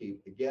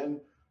upkeep. Again,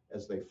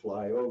 as they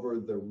fly over,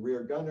 the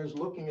rear gunner's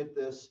looking at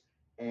this,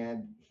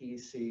 and he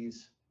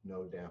sees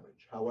no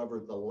damage.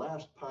 However, the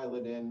last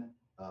pilot in,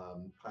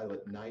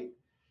 Pilot Knight,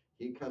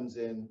 he comes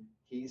in,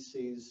 he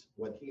sees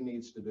what he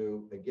needs to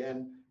do.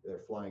 Again, they're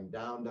flying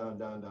down, down,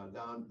 down, down,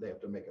 down. They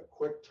have to make a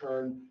quick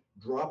turn,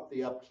 drop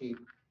the upkeep,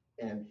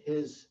 and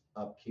his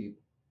upkeep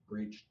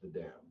breached the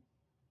dam.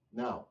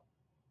 Now,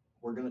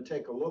 we're going to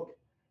take a look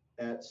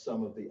at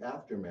some of the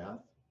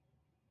aftermath,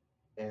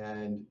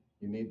 and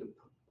you need to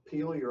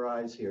peel your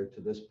eyes here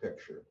to this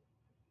picture.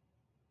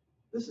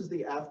 This is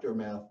the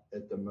aftermath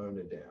at the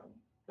Mona Dam.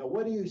 Now,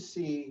 what do you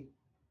see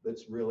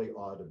that's really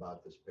odd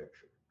about this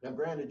picture? Now,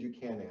 granted, you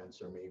can't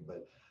answer me,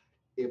 but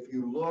if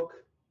you look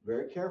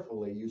very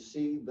carefully, you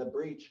see the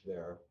breach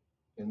there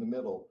in the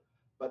middle,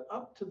 but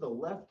up to the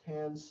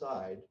left-hand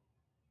side,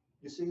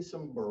 you see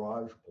some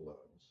barrage balloons.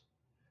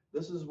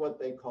 This is what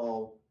they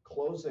call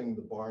closing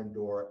the barn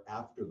door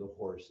after the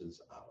horse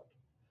is out.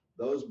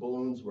 Those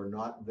balloons were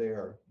not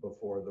there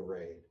before the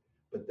raid,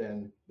 but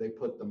then they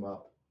put them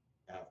up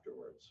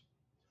afterwards.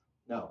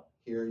 Now,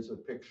 here's a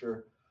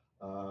picture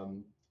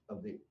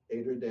of the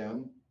Eder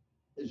Dam.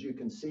 As you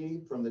can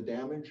see from the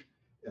damage,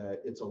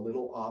 it's a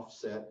little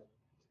offset.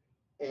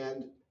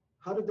 And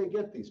how did they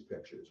get these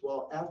pictures?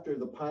 Well, after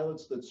the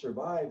pilots that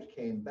survived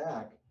came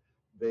back,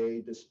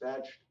 they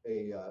dispatched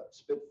a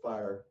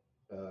Spitfire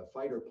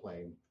fighter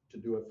plane to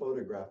do a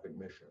photographic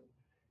mission.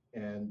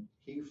 And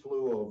he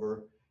flew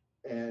over.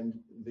 And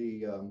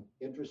the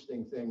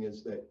interesting thing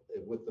is that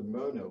with the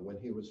Mona, when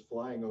he was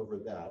flying over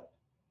that,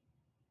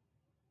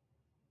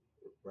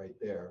 right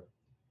there,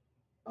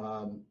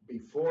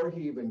 before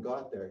he even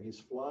got there, he's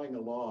flying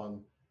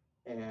along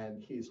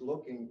and he's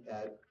looking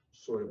at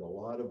sort of a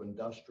lot of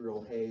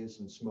industrial haze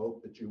and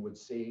smoke that you would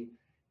see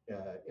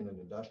in an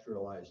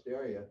industrialized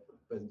area.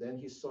 But then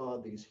he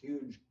saw these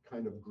huge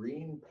kind of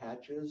green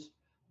patches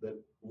that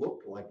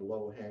looked like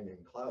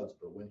low-hanging clouds.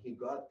 But when he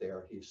got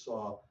there, he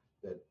saw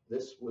that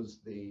this was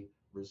the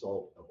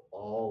result of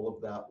all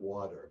of that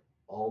water,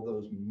 all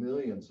those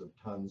millions of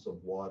tons of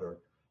water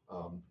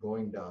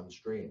going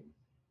downstream.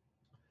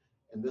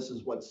 And this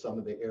is what some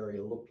of the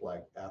area looked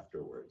like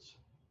afterwards.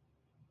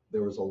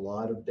 There was a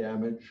lot of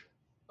damage,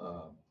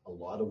 a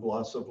lot of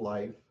loss of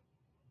life.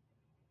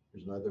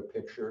 There's another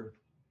picture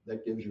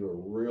that gives you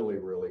a really,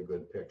 really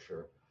good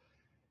picture.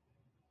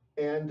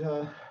 And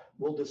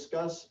we'll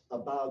discuss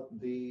about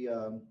the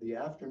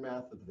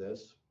aftermath of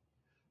this.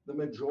 The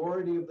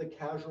majority of the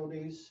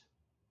casualties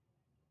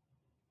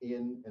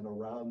in and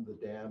around the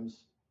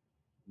dams,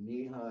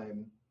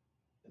 Neheim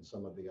and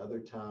some of the other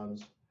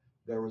towns,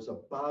 there was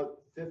about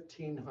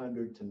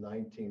 1,500 to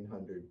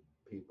 1,900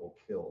 people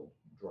killed,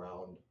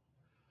 drowned.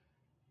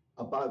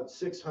 About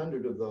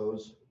 600 of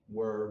those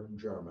were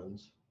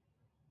Germans,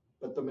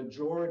 but the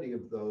majority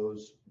of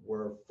those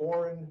were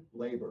foreign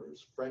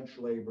laborers, French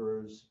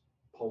laborers,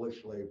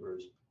 Polish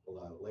laborers,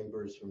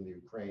 laborers from the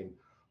Ukraine,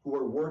 who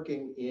were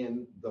working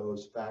in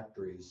those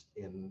factories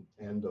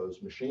and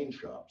those machine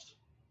shops.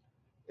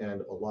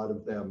 And a lot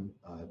of them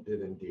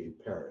did indeed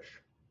perish.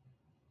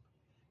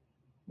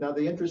 Now,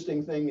 the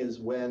interesting thing is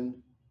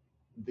when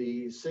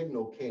the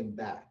signal came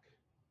back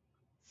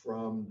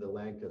from the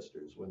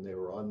Lancasters, when they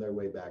were on their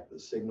way back, the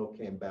signal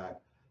came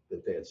back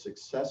that they had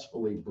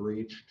successfully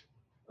breached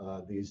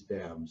these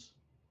dams.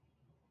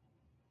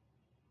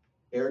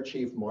 Air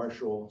Chief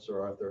Marshal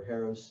Sir Arthur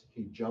Harris,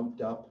 he jumped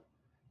up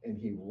and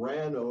he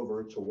ran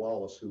over to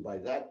Wallace, who by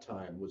that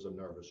time was a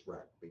nervous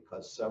wreck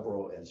because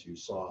several, as you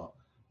saw,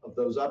 of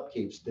those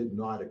upkeeps did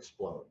not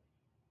explode.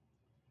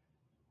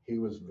 He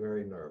was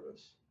very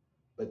nervous.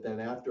 But then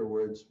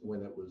afterwards,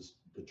 when it was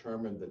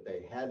determined that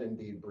they had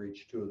indeed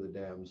breached two of the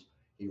dams,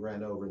 he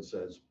ran over and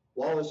says,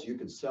 "Wallace, you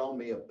could sell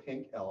me a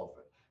pink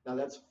elephant." Now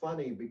that's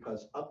funny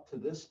because up to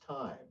this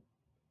time,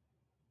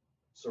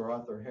 Sir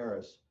Arthur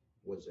Harris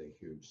was a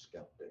huge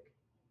skeptic.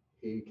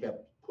 He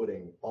kept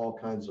putting all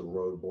kinds of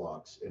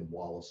roadblocks in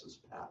Wallace's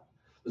path.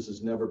 This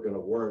is never going to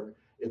work.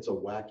 It's a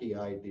wacky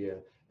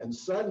idea. And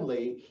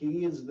suddenly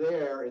he is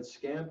there at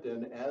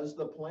Scampton as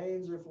the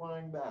planes are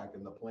flying back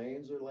and the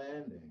planes are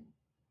landing.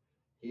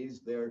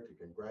 He's there to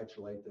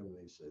congratulate them. And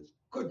he says,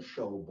 "Good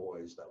show,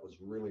 boys. That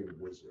was really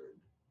wizard,"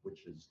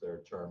 which is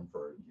their term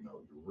for, you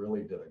know, you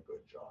really did a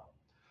good job.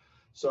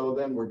 So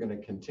then we're going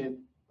to continue.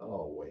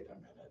 Oh, wait a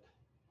minute.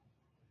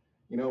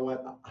 You know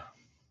what?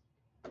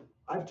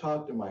 I've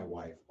talked to my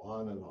wife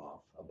on and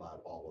off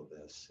about all of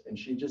this, and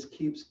she just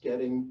keeps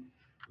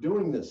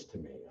doing this to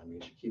me. I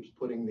mean, she keeps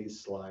putting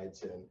these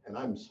slides in, and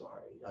I'm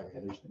sorry. I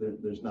mean,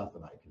 there's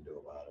nothing I can do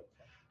about it.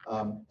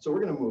 So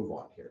we're going to move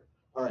on here.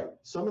 All right,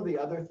 some of the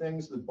other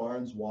things that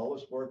Barnes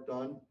Wallace worked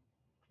on,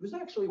 he was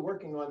actually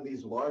working on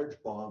these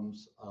large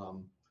bombs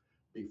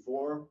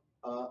before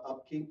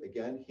upkeep.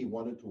 Again, he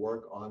wanted to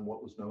work on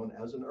what was known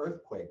as an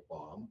earthquake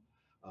bomb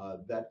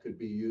that could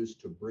be used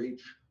to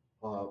breach,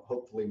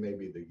 hopefully,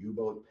 maybe the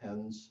U-boat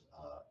pens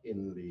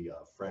in the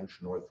French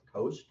north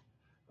coast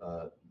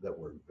that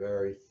were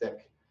very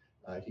thick.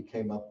 He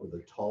came up with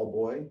a tall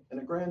boy and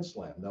a grand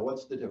slam. Now,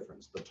 what's the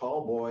difference? The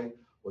tall boy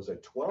was a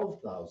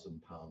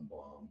 12,000-pound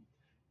bomb,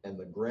 and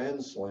the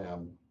grand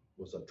slam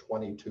was a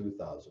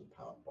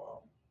 22,000-pound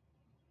bomb.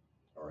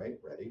 All right,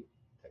 ready?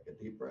 Take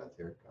a deep breath.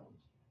 Here it comes.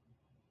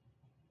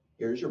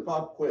 Here's your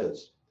pop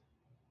quiz.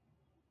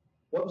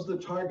 What was the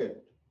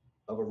target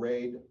of a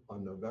raid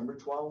on November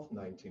 12,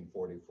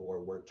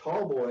 1944, where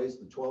tall boys,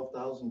 the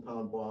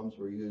 12,000-pound bombs,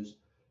 were used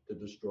to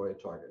destroy a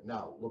target?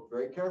 Now, look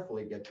very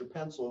carefully. Get your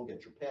pencil,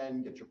 get your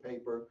pen, get your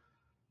paper,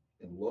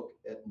 and look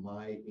at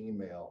my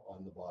email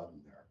on the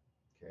bottom there,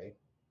 okay?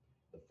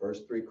 The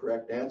first 3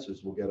 correct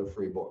answers will get a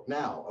free book.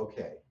 Now,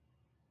 okay,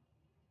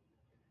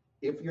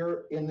 if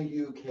you're in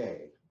the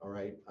UK, all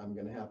right, I'm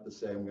going to have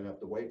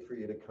to wait for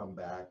you to come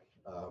back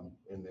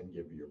and then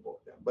give you your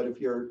book then. But if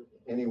you're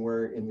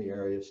anywhere in the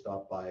area,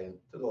 stop by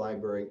to the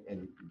library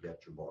and you can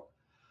get your book.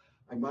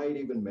 I might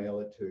even mail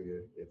it to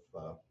you if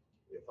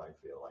I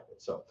feel like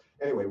it. So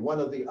anyway, one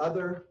of the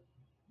other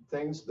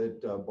things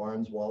that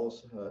Barnes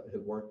Wallis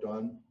had worked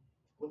on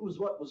was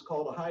what was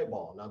called a high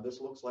ball. Now,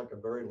 this looks like a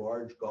very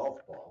large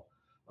golf ball.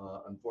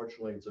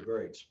 Unfortunately, it's a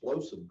very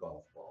explosive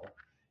golf ball.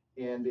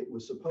 And it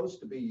was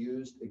supposed to be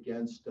used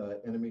against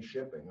enemy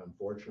shipping.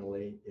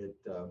 Unfortunately, it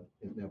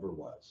never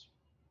was.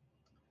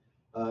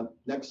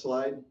 Next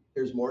slide.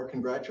 Here's more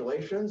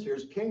congratulations.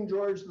 Here's King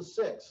George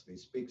VI. He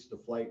speaks to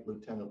Flight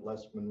Lieutenant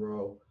Les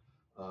Monroe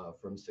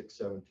from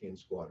 617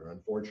 Squadron.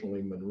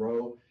 Unfortunately,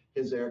 Monroe,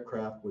 his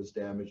aircraft was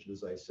damaged,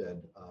 as I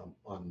said,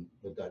 on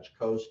the Dutch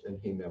coast, and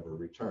he never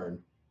returned.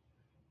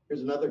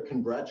 Here's another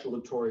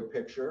congratulatory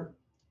picture.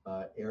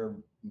 Air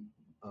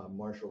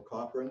Marshal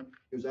Cochran.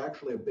 He was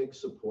actually a big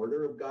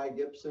supporter of Guy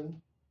Gibson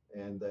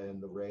and then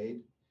the raid.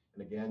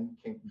 And again,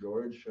 King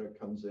George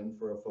comes in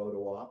for a photo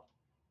op,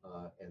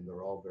 and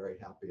they're all very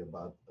happy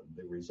about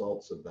the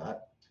results of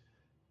that.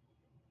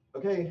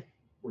 Okay,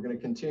 we're going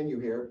to continue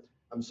here.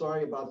 I'm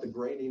sorry about the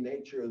grainy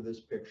nature of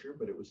this picture,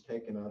 but it was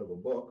taken out of a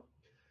book.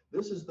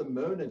 This is the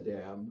Möhne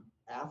Dam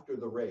after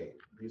the raid.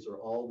 These are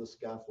all the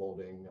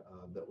scaffolding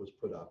that was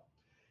put up.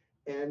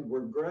 And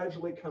we're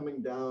gradually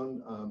coming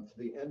down to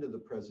the end of the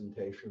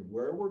presentation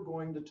where we're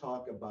going to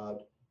talk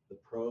about the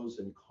pros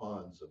and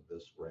cons of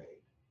this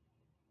raid,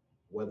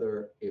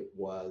 whether it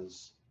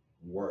was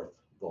worth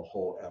the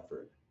whole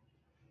effort.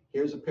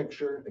 Here's a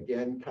picture,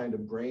 again, kind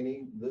of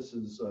grainy. This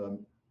is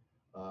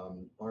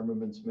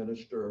Armaments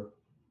Minister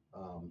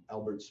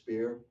Albert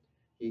Speer.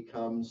 He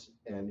comes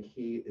and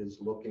he is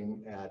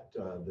looking at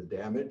the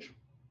damage.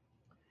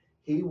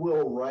 He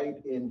will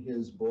write in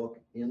his book,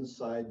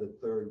 Inside the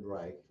Third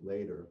Reich,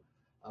 later,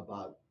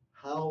 about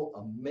how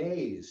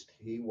amazed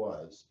he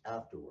was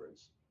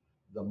afterwards,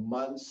 the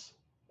months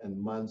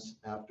and months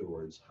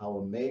afterwards, how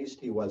amazed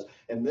he was.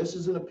 And this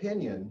is an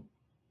opinion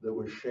that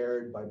was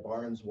shared by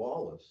Barnes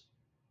Wallis.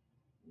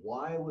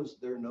 Why was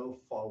there no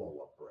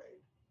follow-up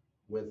raid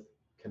with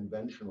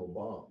conventional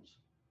bombs?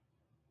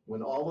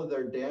 When all of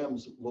their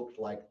dams looked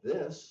like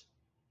this,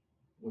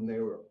 when they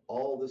were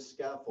all the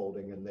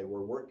scaffolding and they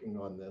were working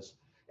on this.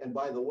 And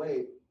by the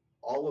way,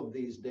 all of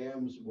these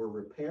dams were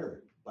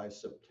repaired by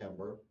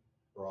September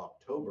or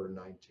October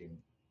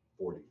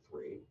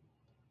 1943.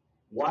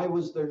 Why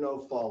was there no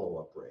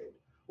follow-up raid?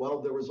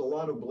 Well, there was a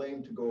lot of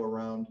blame to go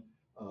around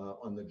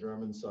on the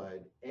German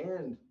side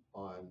and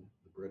on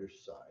the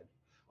British side.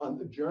 On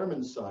the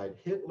German side,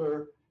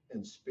 Hitler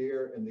and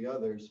Speer and the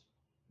others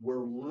were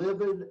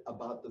livid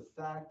about the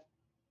fact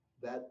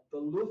that the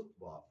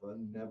Luftwaffe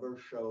never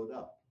showed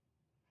up.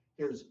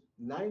 Here's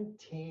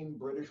 19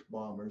 British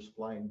bombers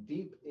flying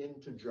deep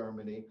into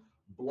Germany,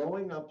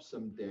 blowing up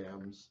some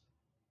dams,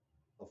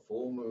 a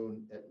full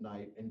moon at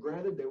night. And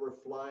granted, they were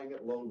flying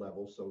at low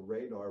level, so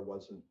radar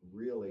wasn't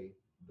really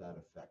that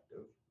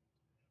effective.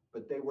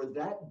 But they were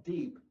that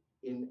deep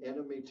in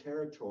enemy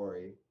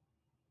territory,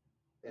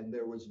 and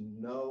there was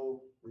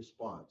no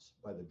response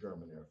by the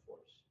German Air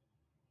Force.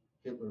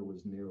 Hitler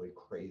was nearly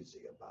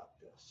crazy about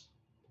this.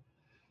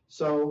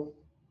 So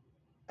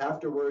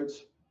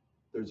afterwards,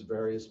 there's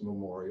various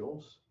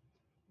memorials.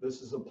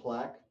 This is a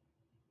plaque,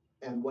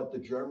 and what the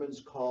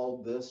Germans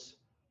called this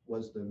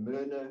was the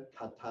Möhne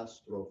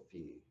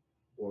Katastrophe,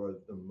 or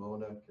the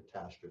Möhne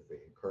catastrophe,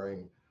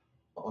 occurring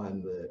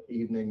on the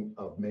evening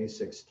of May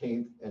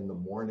 16th and the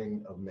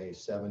morning of May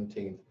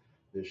 17th.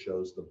 This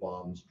shows the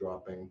bombs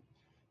dropping.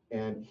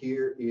 And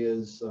here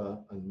is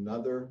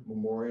another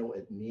memorial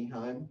at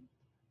Nieheim,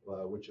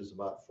 which is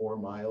about 4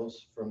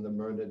 miles from the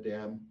Möhne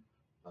Dam,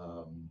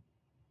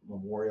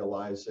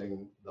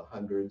 memorializing the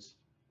hundreds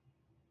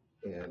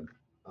and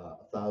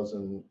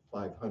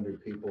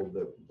 1,500 people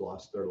that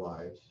lost their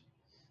lives.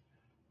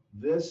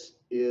 This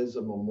is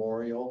a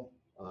memorial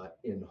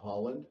in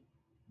Holland.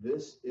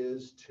 This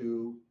is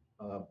to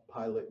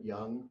Pilot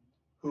Young,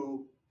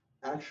 who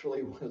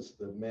actually was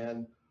the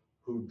man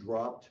who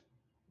dropped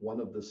one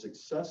of the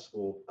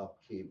successful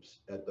upkeeps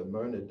at the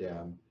Myrna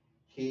Dam,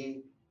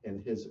 he and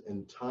his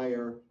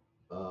entire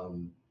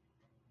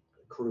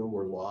crew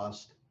were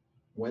lost.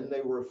 When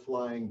they were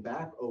flying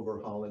back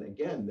over Holland,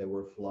 again, they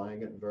were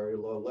flying at very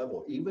low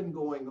level. Even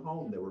going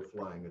home, they were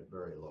flying at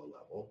very low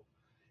level.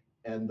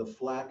 And the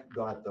flak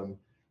got them,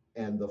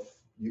 and the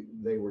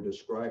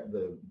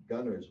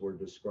gunners were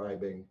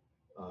describing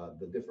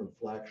the different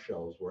flak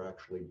shells were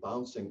actually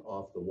bouncing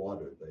off the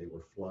water. They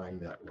were flying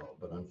that low,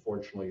 but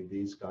unfortunately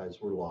these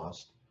guys were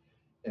lost.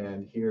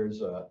 And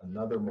here's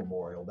another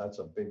memorial. That's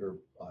a bigger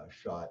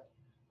shot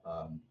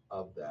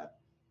of that.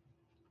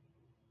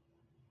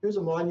 Here's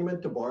a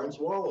monument to Barnes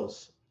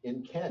Wallis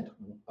in Kent,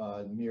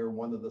 near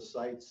one of the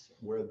sites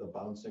where the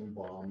bouncing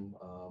bomb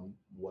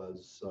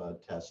was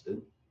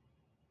tested.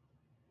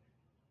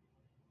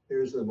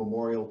 Here's the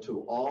memorial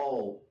to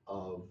all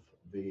of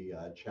the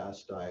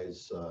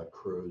Chastise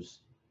crews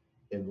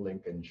in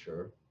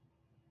Lincolnshire,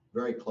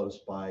 very close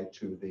by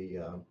to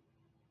the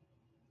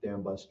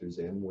Dam Busters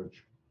Inn,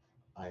 which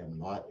I am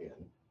not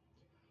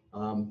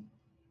in.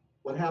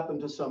 What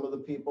happened to some of the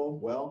people?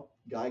 Well,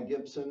 Guy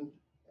Gibson,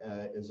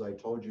 as I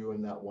told you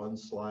in that one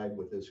slide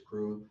with his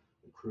crew,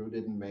 the crew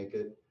didn't make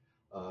it.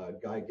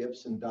 Guy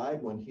Gibson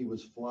died when he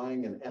was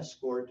flying an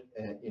escort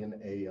in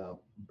a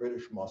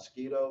British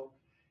Mosquito.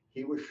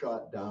 He was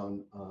shot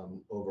down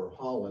over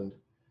Holland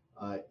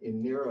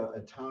in near a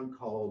town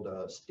called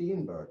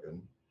Steenbergen.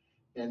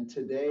 And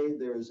today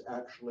there's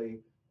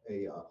actually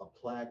a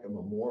plaque, a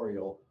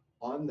memorial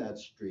on that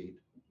street,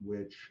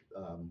 which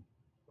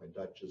my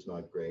Dutch is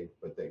not great,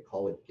 but they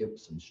call it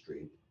Gibson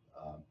Street.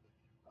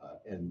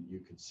 And you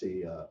could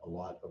see a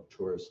lot of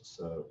tourists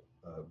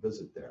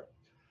visit there.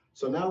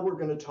 So now we're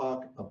going to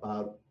talk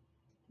about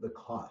the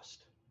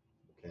cost,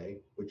 okay,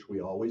 which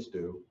we always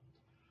do.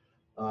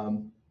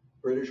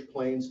 British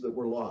planes that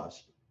were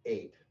lost,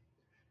 8.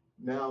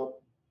 Now,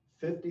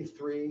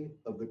 53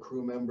 of the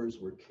crew members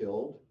were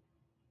killed,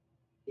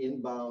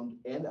 inbound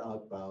and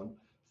outbound.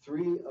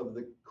 3 of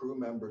the crew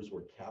members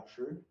were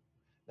captured.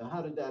 Now,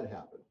 how did that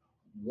happen?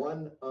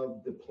 One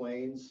of the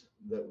planes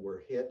that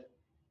were hit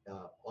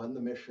on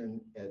the mission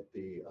at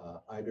the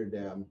Eider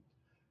Dam,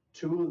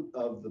 2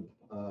 of the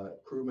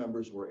crew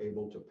members were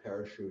able to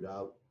parachute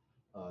out.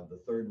 The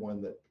third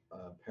one that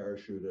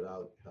parachuted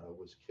out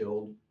was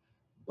killed.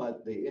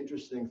 But the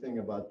interesting thing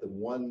about the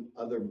one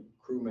other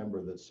crew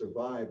member that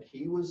survived,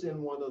 he was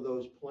in one of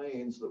those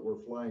planes that were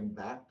flying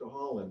back to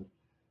Holland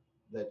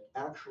that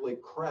actually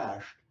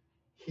crashed.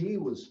 He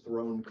was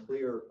thrown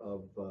clear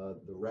of the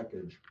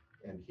wreckage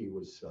and he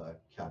was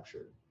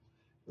captured.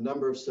 The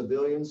number of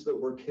civilians that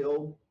were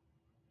killed,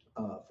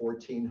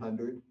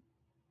 1,400.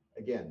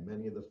 Again,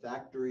 many of the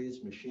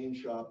factories, machine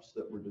shops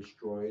that were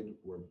destroyed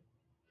were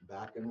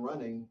back and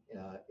running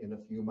in a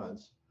few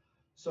months.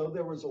 So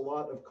there was a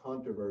lot of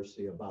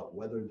controversy about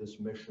whether this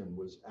mission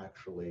was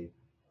actually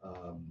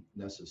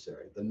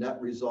necessary. The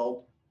net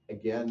result,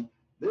 again,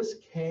 this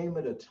came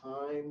at a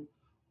time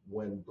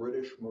when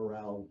British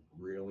morale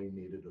really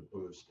needed a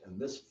boost. And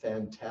this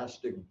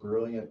fantastic,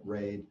 brilliant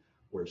raid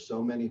where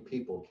so many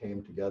people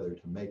came together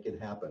to make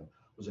it happen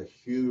was a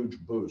huge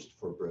boost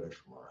for British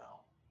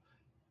morale.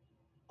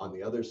 On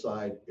the other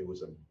side, it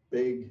was a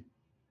big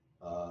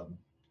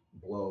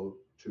blow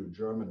to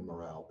German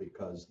morale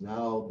because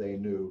now they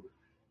knew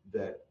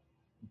that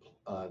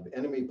the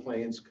enemy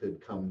planes could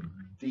come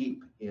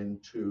deep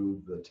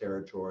into the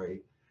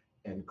territory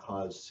and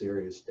cause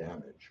serious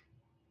damage.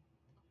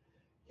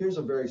 Here's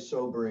a very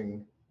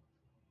sobering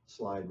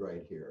slide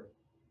right here.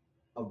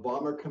 Of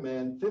Bomber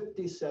Command,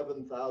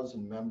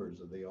 57,000 members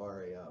of the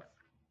RAF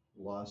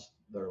lost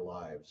their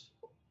lives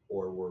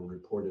or were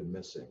reported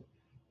missing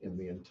in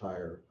the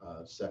entire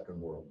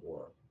Second World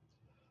War.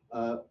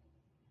 A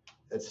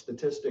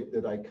statistic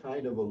that I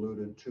kind of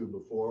alluded to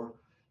before,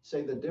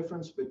 say the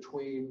difference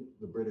between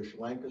the British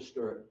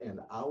Lancaster and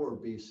our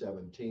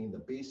B-17, the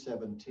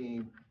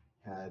B-17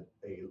 had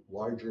a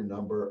larger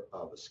number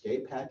of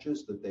escape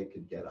hatches that they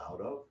could get out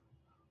of,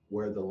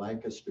 where the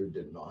Lancaster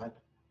did not.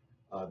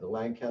 The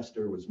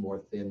Lancaster was more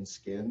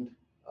thin-skinned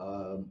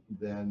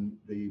than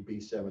the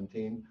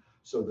B-17.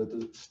 So that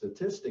the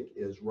statistic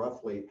is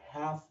roughly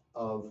half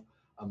of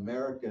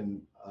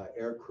American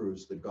air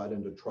crews that got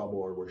into trouble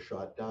or were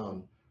shot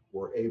down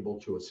were able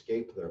to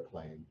escape their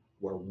plane,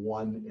 where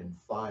 1 in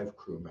 5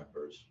 crew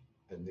members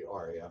in the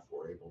RAF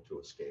were able to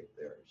escape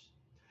theirs.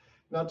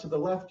 Now to the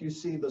left, you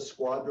see the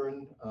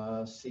squadron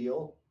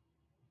seal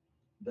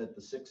that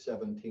the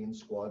 617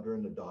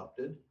 squadron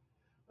adopted.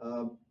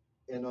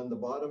 And on the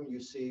bottom, you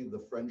see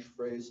the French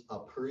phrase,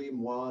 après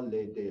moi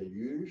le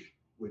déluge,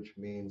 which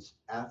means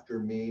after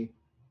me,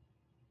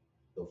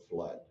 the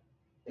flood.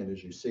 And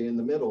as you see in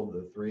the middle,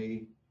 the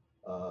 3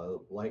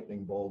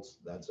 lightning bolts,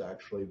 that's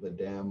actually the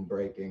dam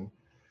breaking.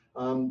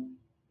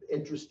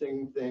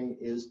 Interesting thing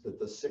is that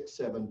the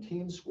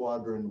 617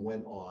 squadron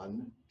went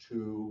on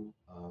to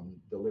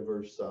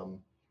deliver some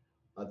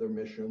other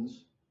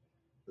missions.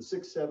 The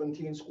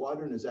 617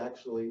 squadron is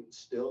actually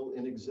still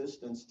in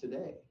existence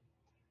today.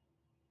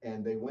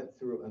 And they went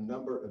through a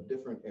number of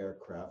different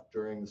aircraft.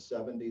 During the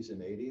 70s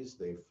and 80s,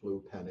 they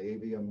flew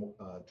Panavia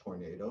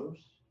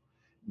Tornadoes.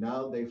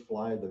 Now they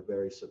fly the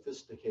very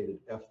sophisticated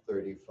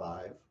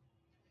F-35.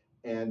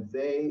 And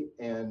they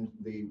and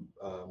the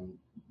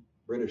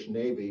British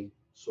Navy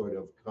sort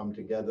of come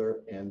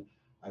together. And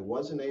I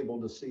wasn't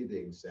able to see the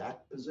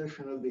exact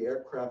position of the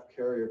aircraft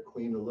carrier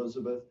Queen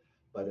Elizabeth,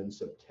 but in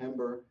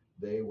September,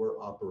 they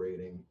were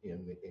operating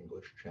in the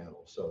English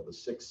Channel. So the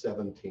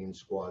 617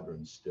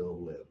 Squadron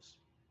still lives.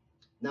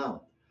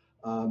 Now,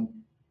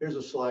 here's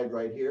a slide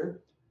right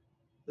here.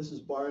 This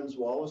is Barnes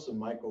Wallis and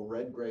Michael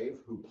Redgrave,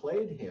 who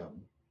played him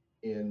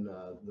in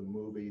the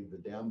movie The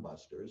Dam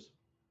Busters.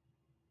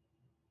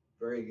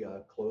 Very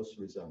close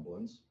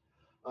resemblance.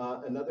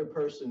 Another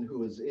person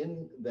who is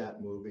in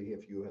that movie,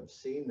 if you have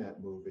seen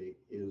that movie,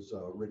 is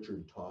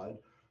Richard Todd.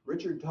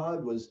 Richard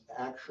Todd was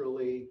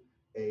actually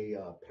a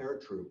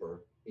paratrooper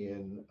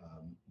in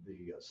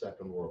the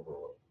Second World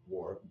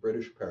War,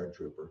 British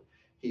paratrooper.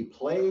 He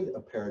played a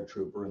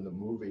paratrooper in the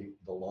movie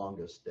The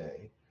Longest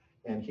Day,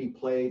 and he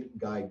played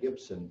Guy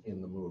Gibson in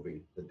the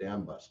movie The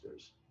Dam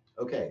Busters.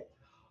 Okay,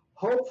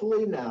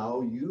 hopefully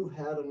now you've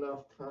had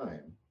enough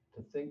time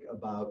to think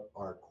about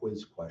our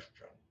quiz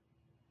question.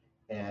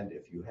 And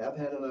if you have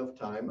had enough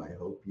time, I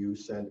hope you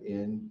sent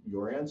in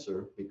your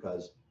answer,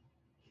 because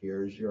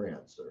here's your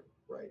answer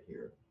right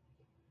here.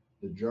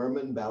 The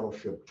German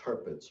battleship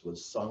Tirpitz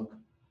was sunk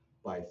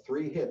by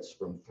 3 hits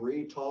from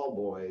 3 tall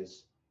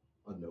boys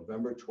on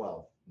November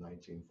 12th,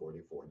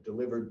 1944,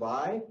 delivered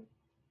by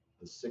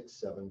the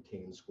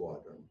 617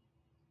 Squadron.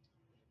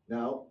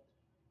 Now,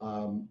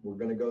 we're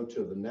going to go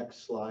to the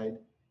next slide.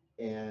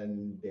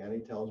 And Danny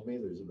tells me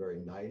there's a very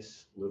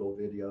nice little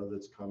video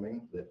that's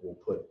coming that will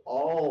put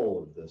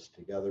all of this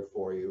together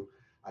for you.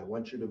 I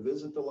want you to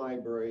visit the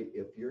library.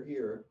 If you're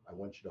here, I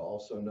want you to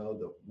also know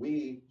that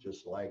we,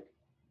 just like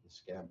the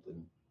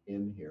Scampton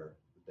Inn here,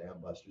 the Dam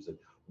Busters, that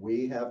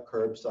we have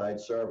curbside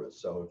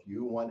service. So if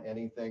you want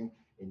anything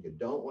and you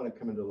don't want to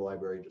come into the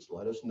library, just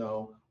let us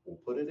know. We'll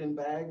put it in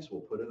bags.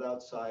 We'll put it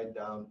outside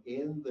down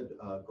in the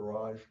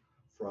garage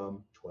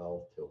from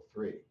 12 till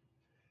 3.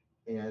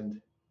 And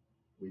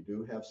we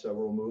do have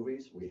several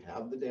movies. We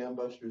have the Dam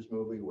Busters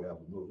movie. We have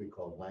a movie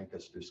called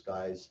Lancaster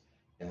Skies.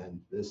 And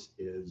this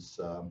is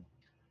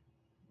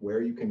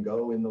where you can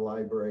go in the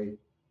library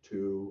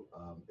to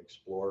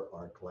explore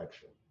our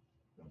collection.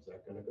 Now, is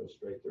that going to go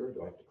straight through, or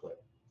do I have to click?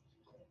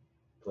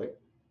 Click.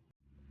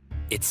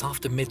 It's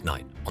after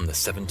midnight on the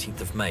 17th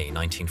of May,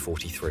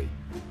 1943.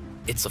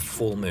 It's a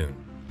full moon.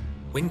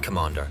 Wing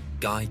Commander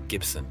Guy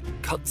Gibson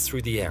cuts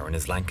through the air in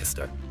his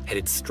Lancaster,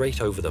 headed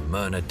straight over the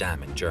Möhne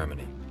Dam in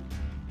Germany.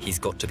 He's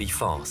got to be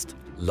fast,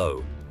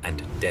 low,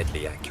 and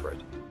deadly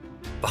accurate.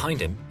 Behind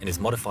him, in his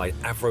modified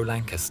Avro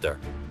Lancaster,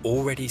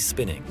 already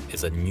spinning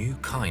is a new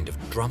kind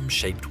of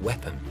drum-shaped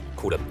weapon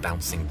called a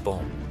bouncing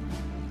bomb.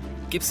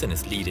 Gibson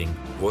is leading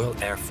Royal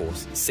Air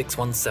Force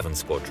 617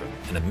 Squadron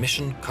in a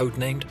mission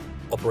codenamed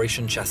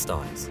Operation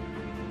Chastise,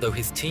 though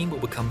his team will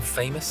become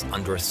famous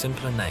under a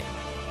simpler name,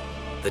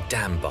 the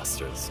Dam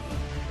Busters.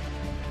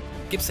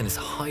 Gibson is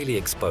highly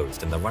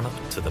exposed in the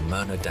run-up to the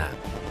Möhne Dam.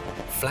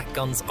 Flak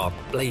guns are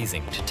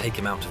blazing to take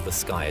him out of the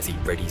sky as he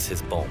readies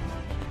his bomb.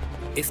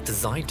 It's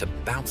designed to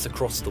bounce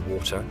across the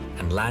water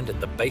and land at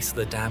the base of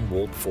the dam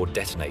wall before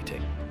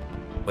detonating.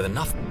 With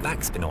enough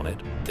backspin on it,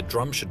 the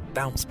drum should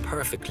bounce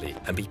perfectly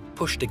and be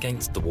pushed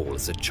against the wall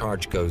as the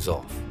charge goes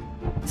off.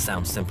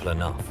 Sounds simple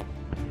enough.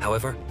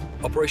 However,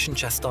 Operation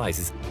Chastise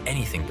is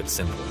anything but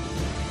simple.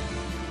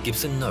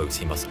 Gibson knows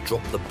he must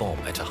drop the bomb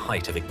at a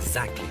height of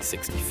exactly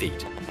 60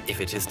 feet if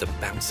it is to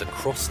bounce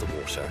across the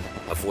water,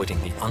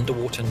 avoiding the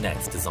underwater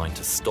nets designed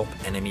to stop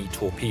enemy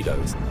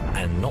torpedoes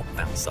and not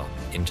bounce up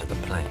into the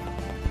plane.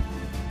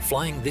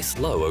 Flying this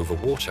low over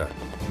water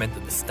meant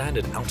that the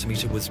standard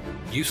altimeter was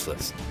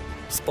useless.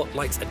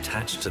 Spotlights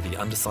attached to the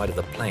underside of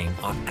the plane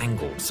are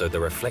angled so the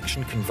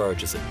reflection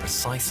converges at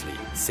precisely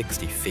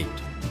 60 feet.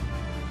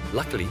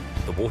 Luckily,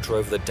 the water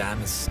over the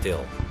dam is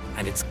still,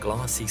 and its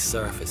glassy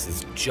surface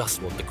is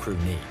just what the crew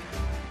need.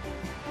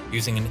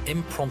 Using an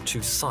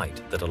impromptu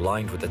sight that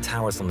aligned with the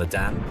towers on the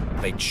dam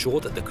made sure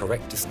that the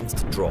correct distance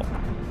to drop.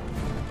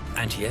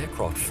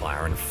 Anti-aircraft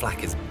fire and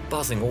flak is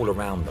buzzing all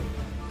around them,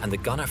 and the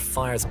gunner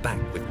fires back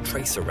with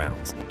tracer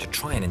rounds to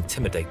try and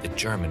intimidate the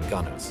German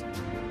gunners.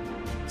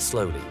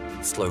 Slowly,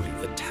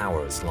 the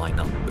towers line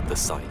up with the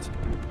sight.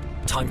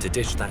 Time to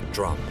ditch that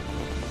drum.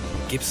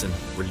 Gibson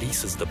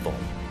releases the bomb.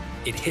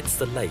 It hits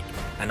the lake,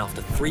 and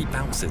after 3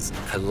 bounces,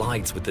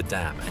 collides with the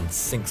dam and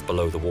sinks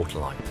below the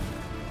waterline.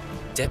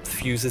 Depth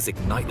fuses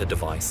ignite the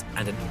device,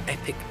 and an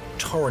epic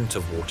torrent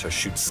of water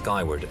shoots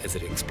skyward as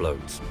it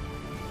explodes.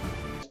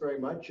 Thanks very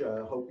much.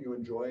 Hope you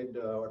enjoyed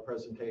our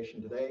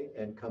presentation today,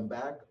 and come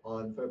back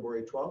on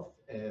February 12th,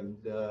 and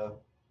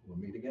we'll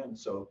meet again.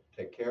 So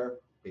take care,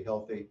 be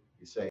healthy,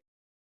 be safe.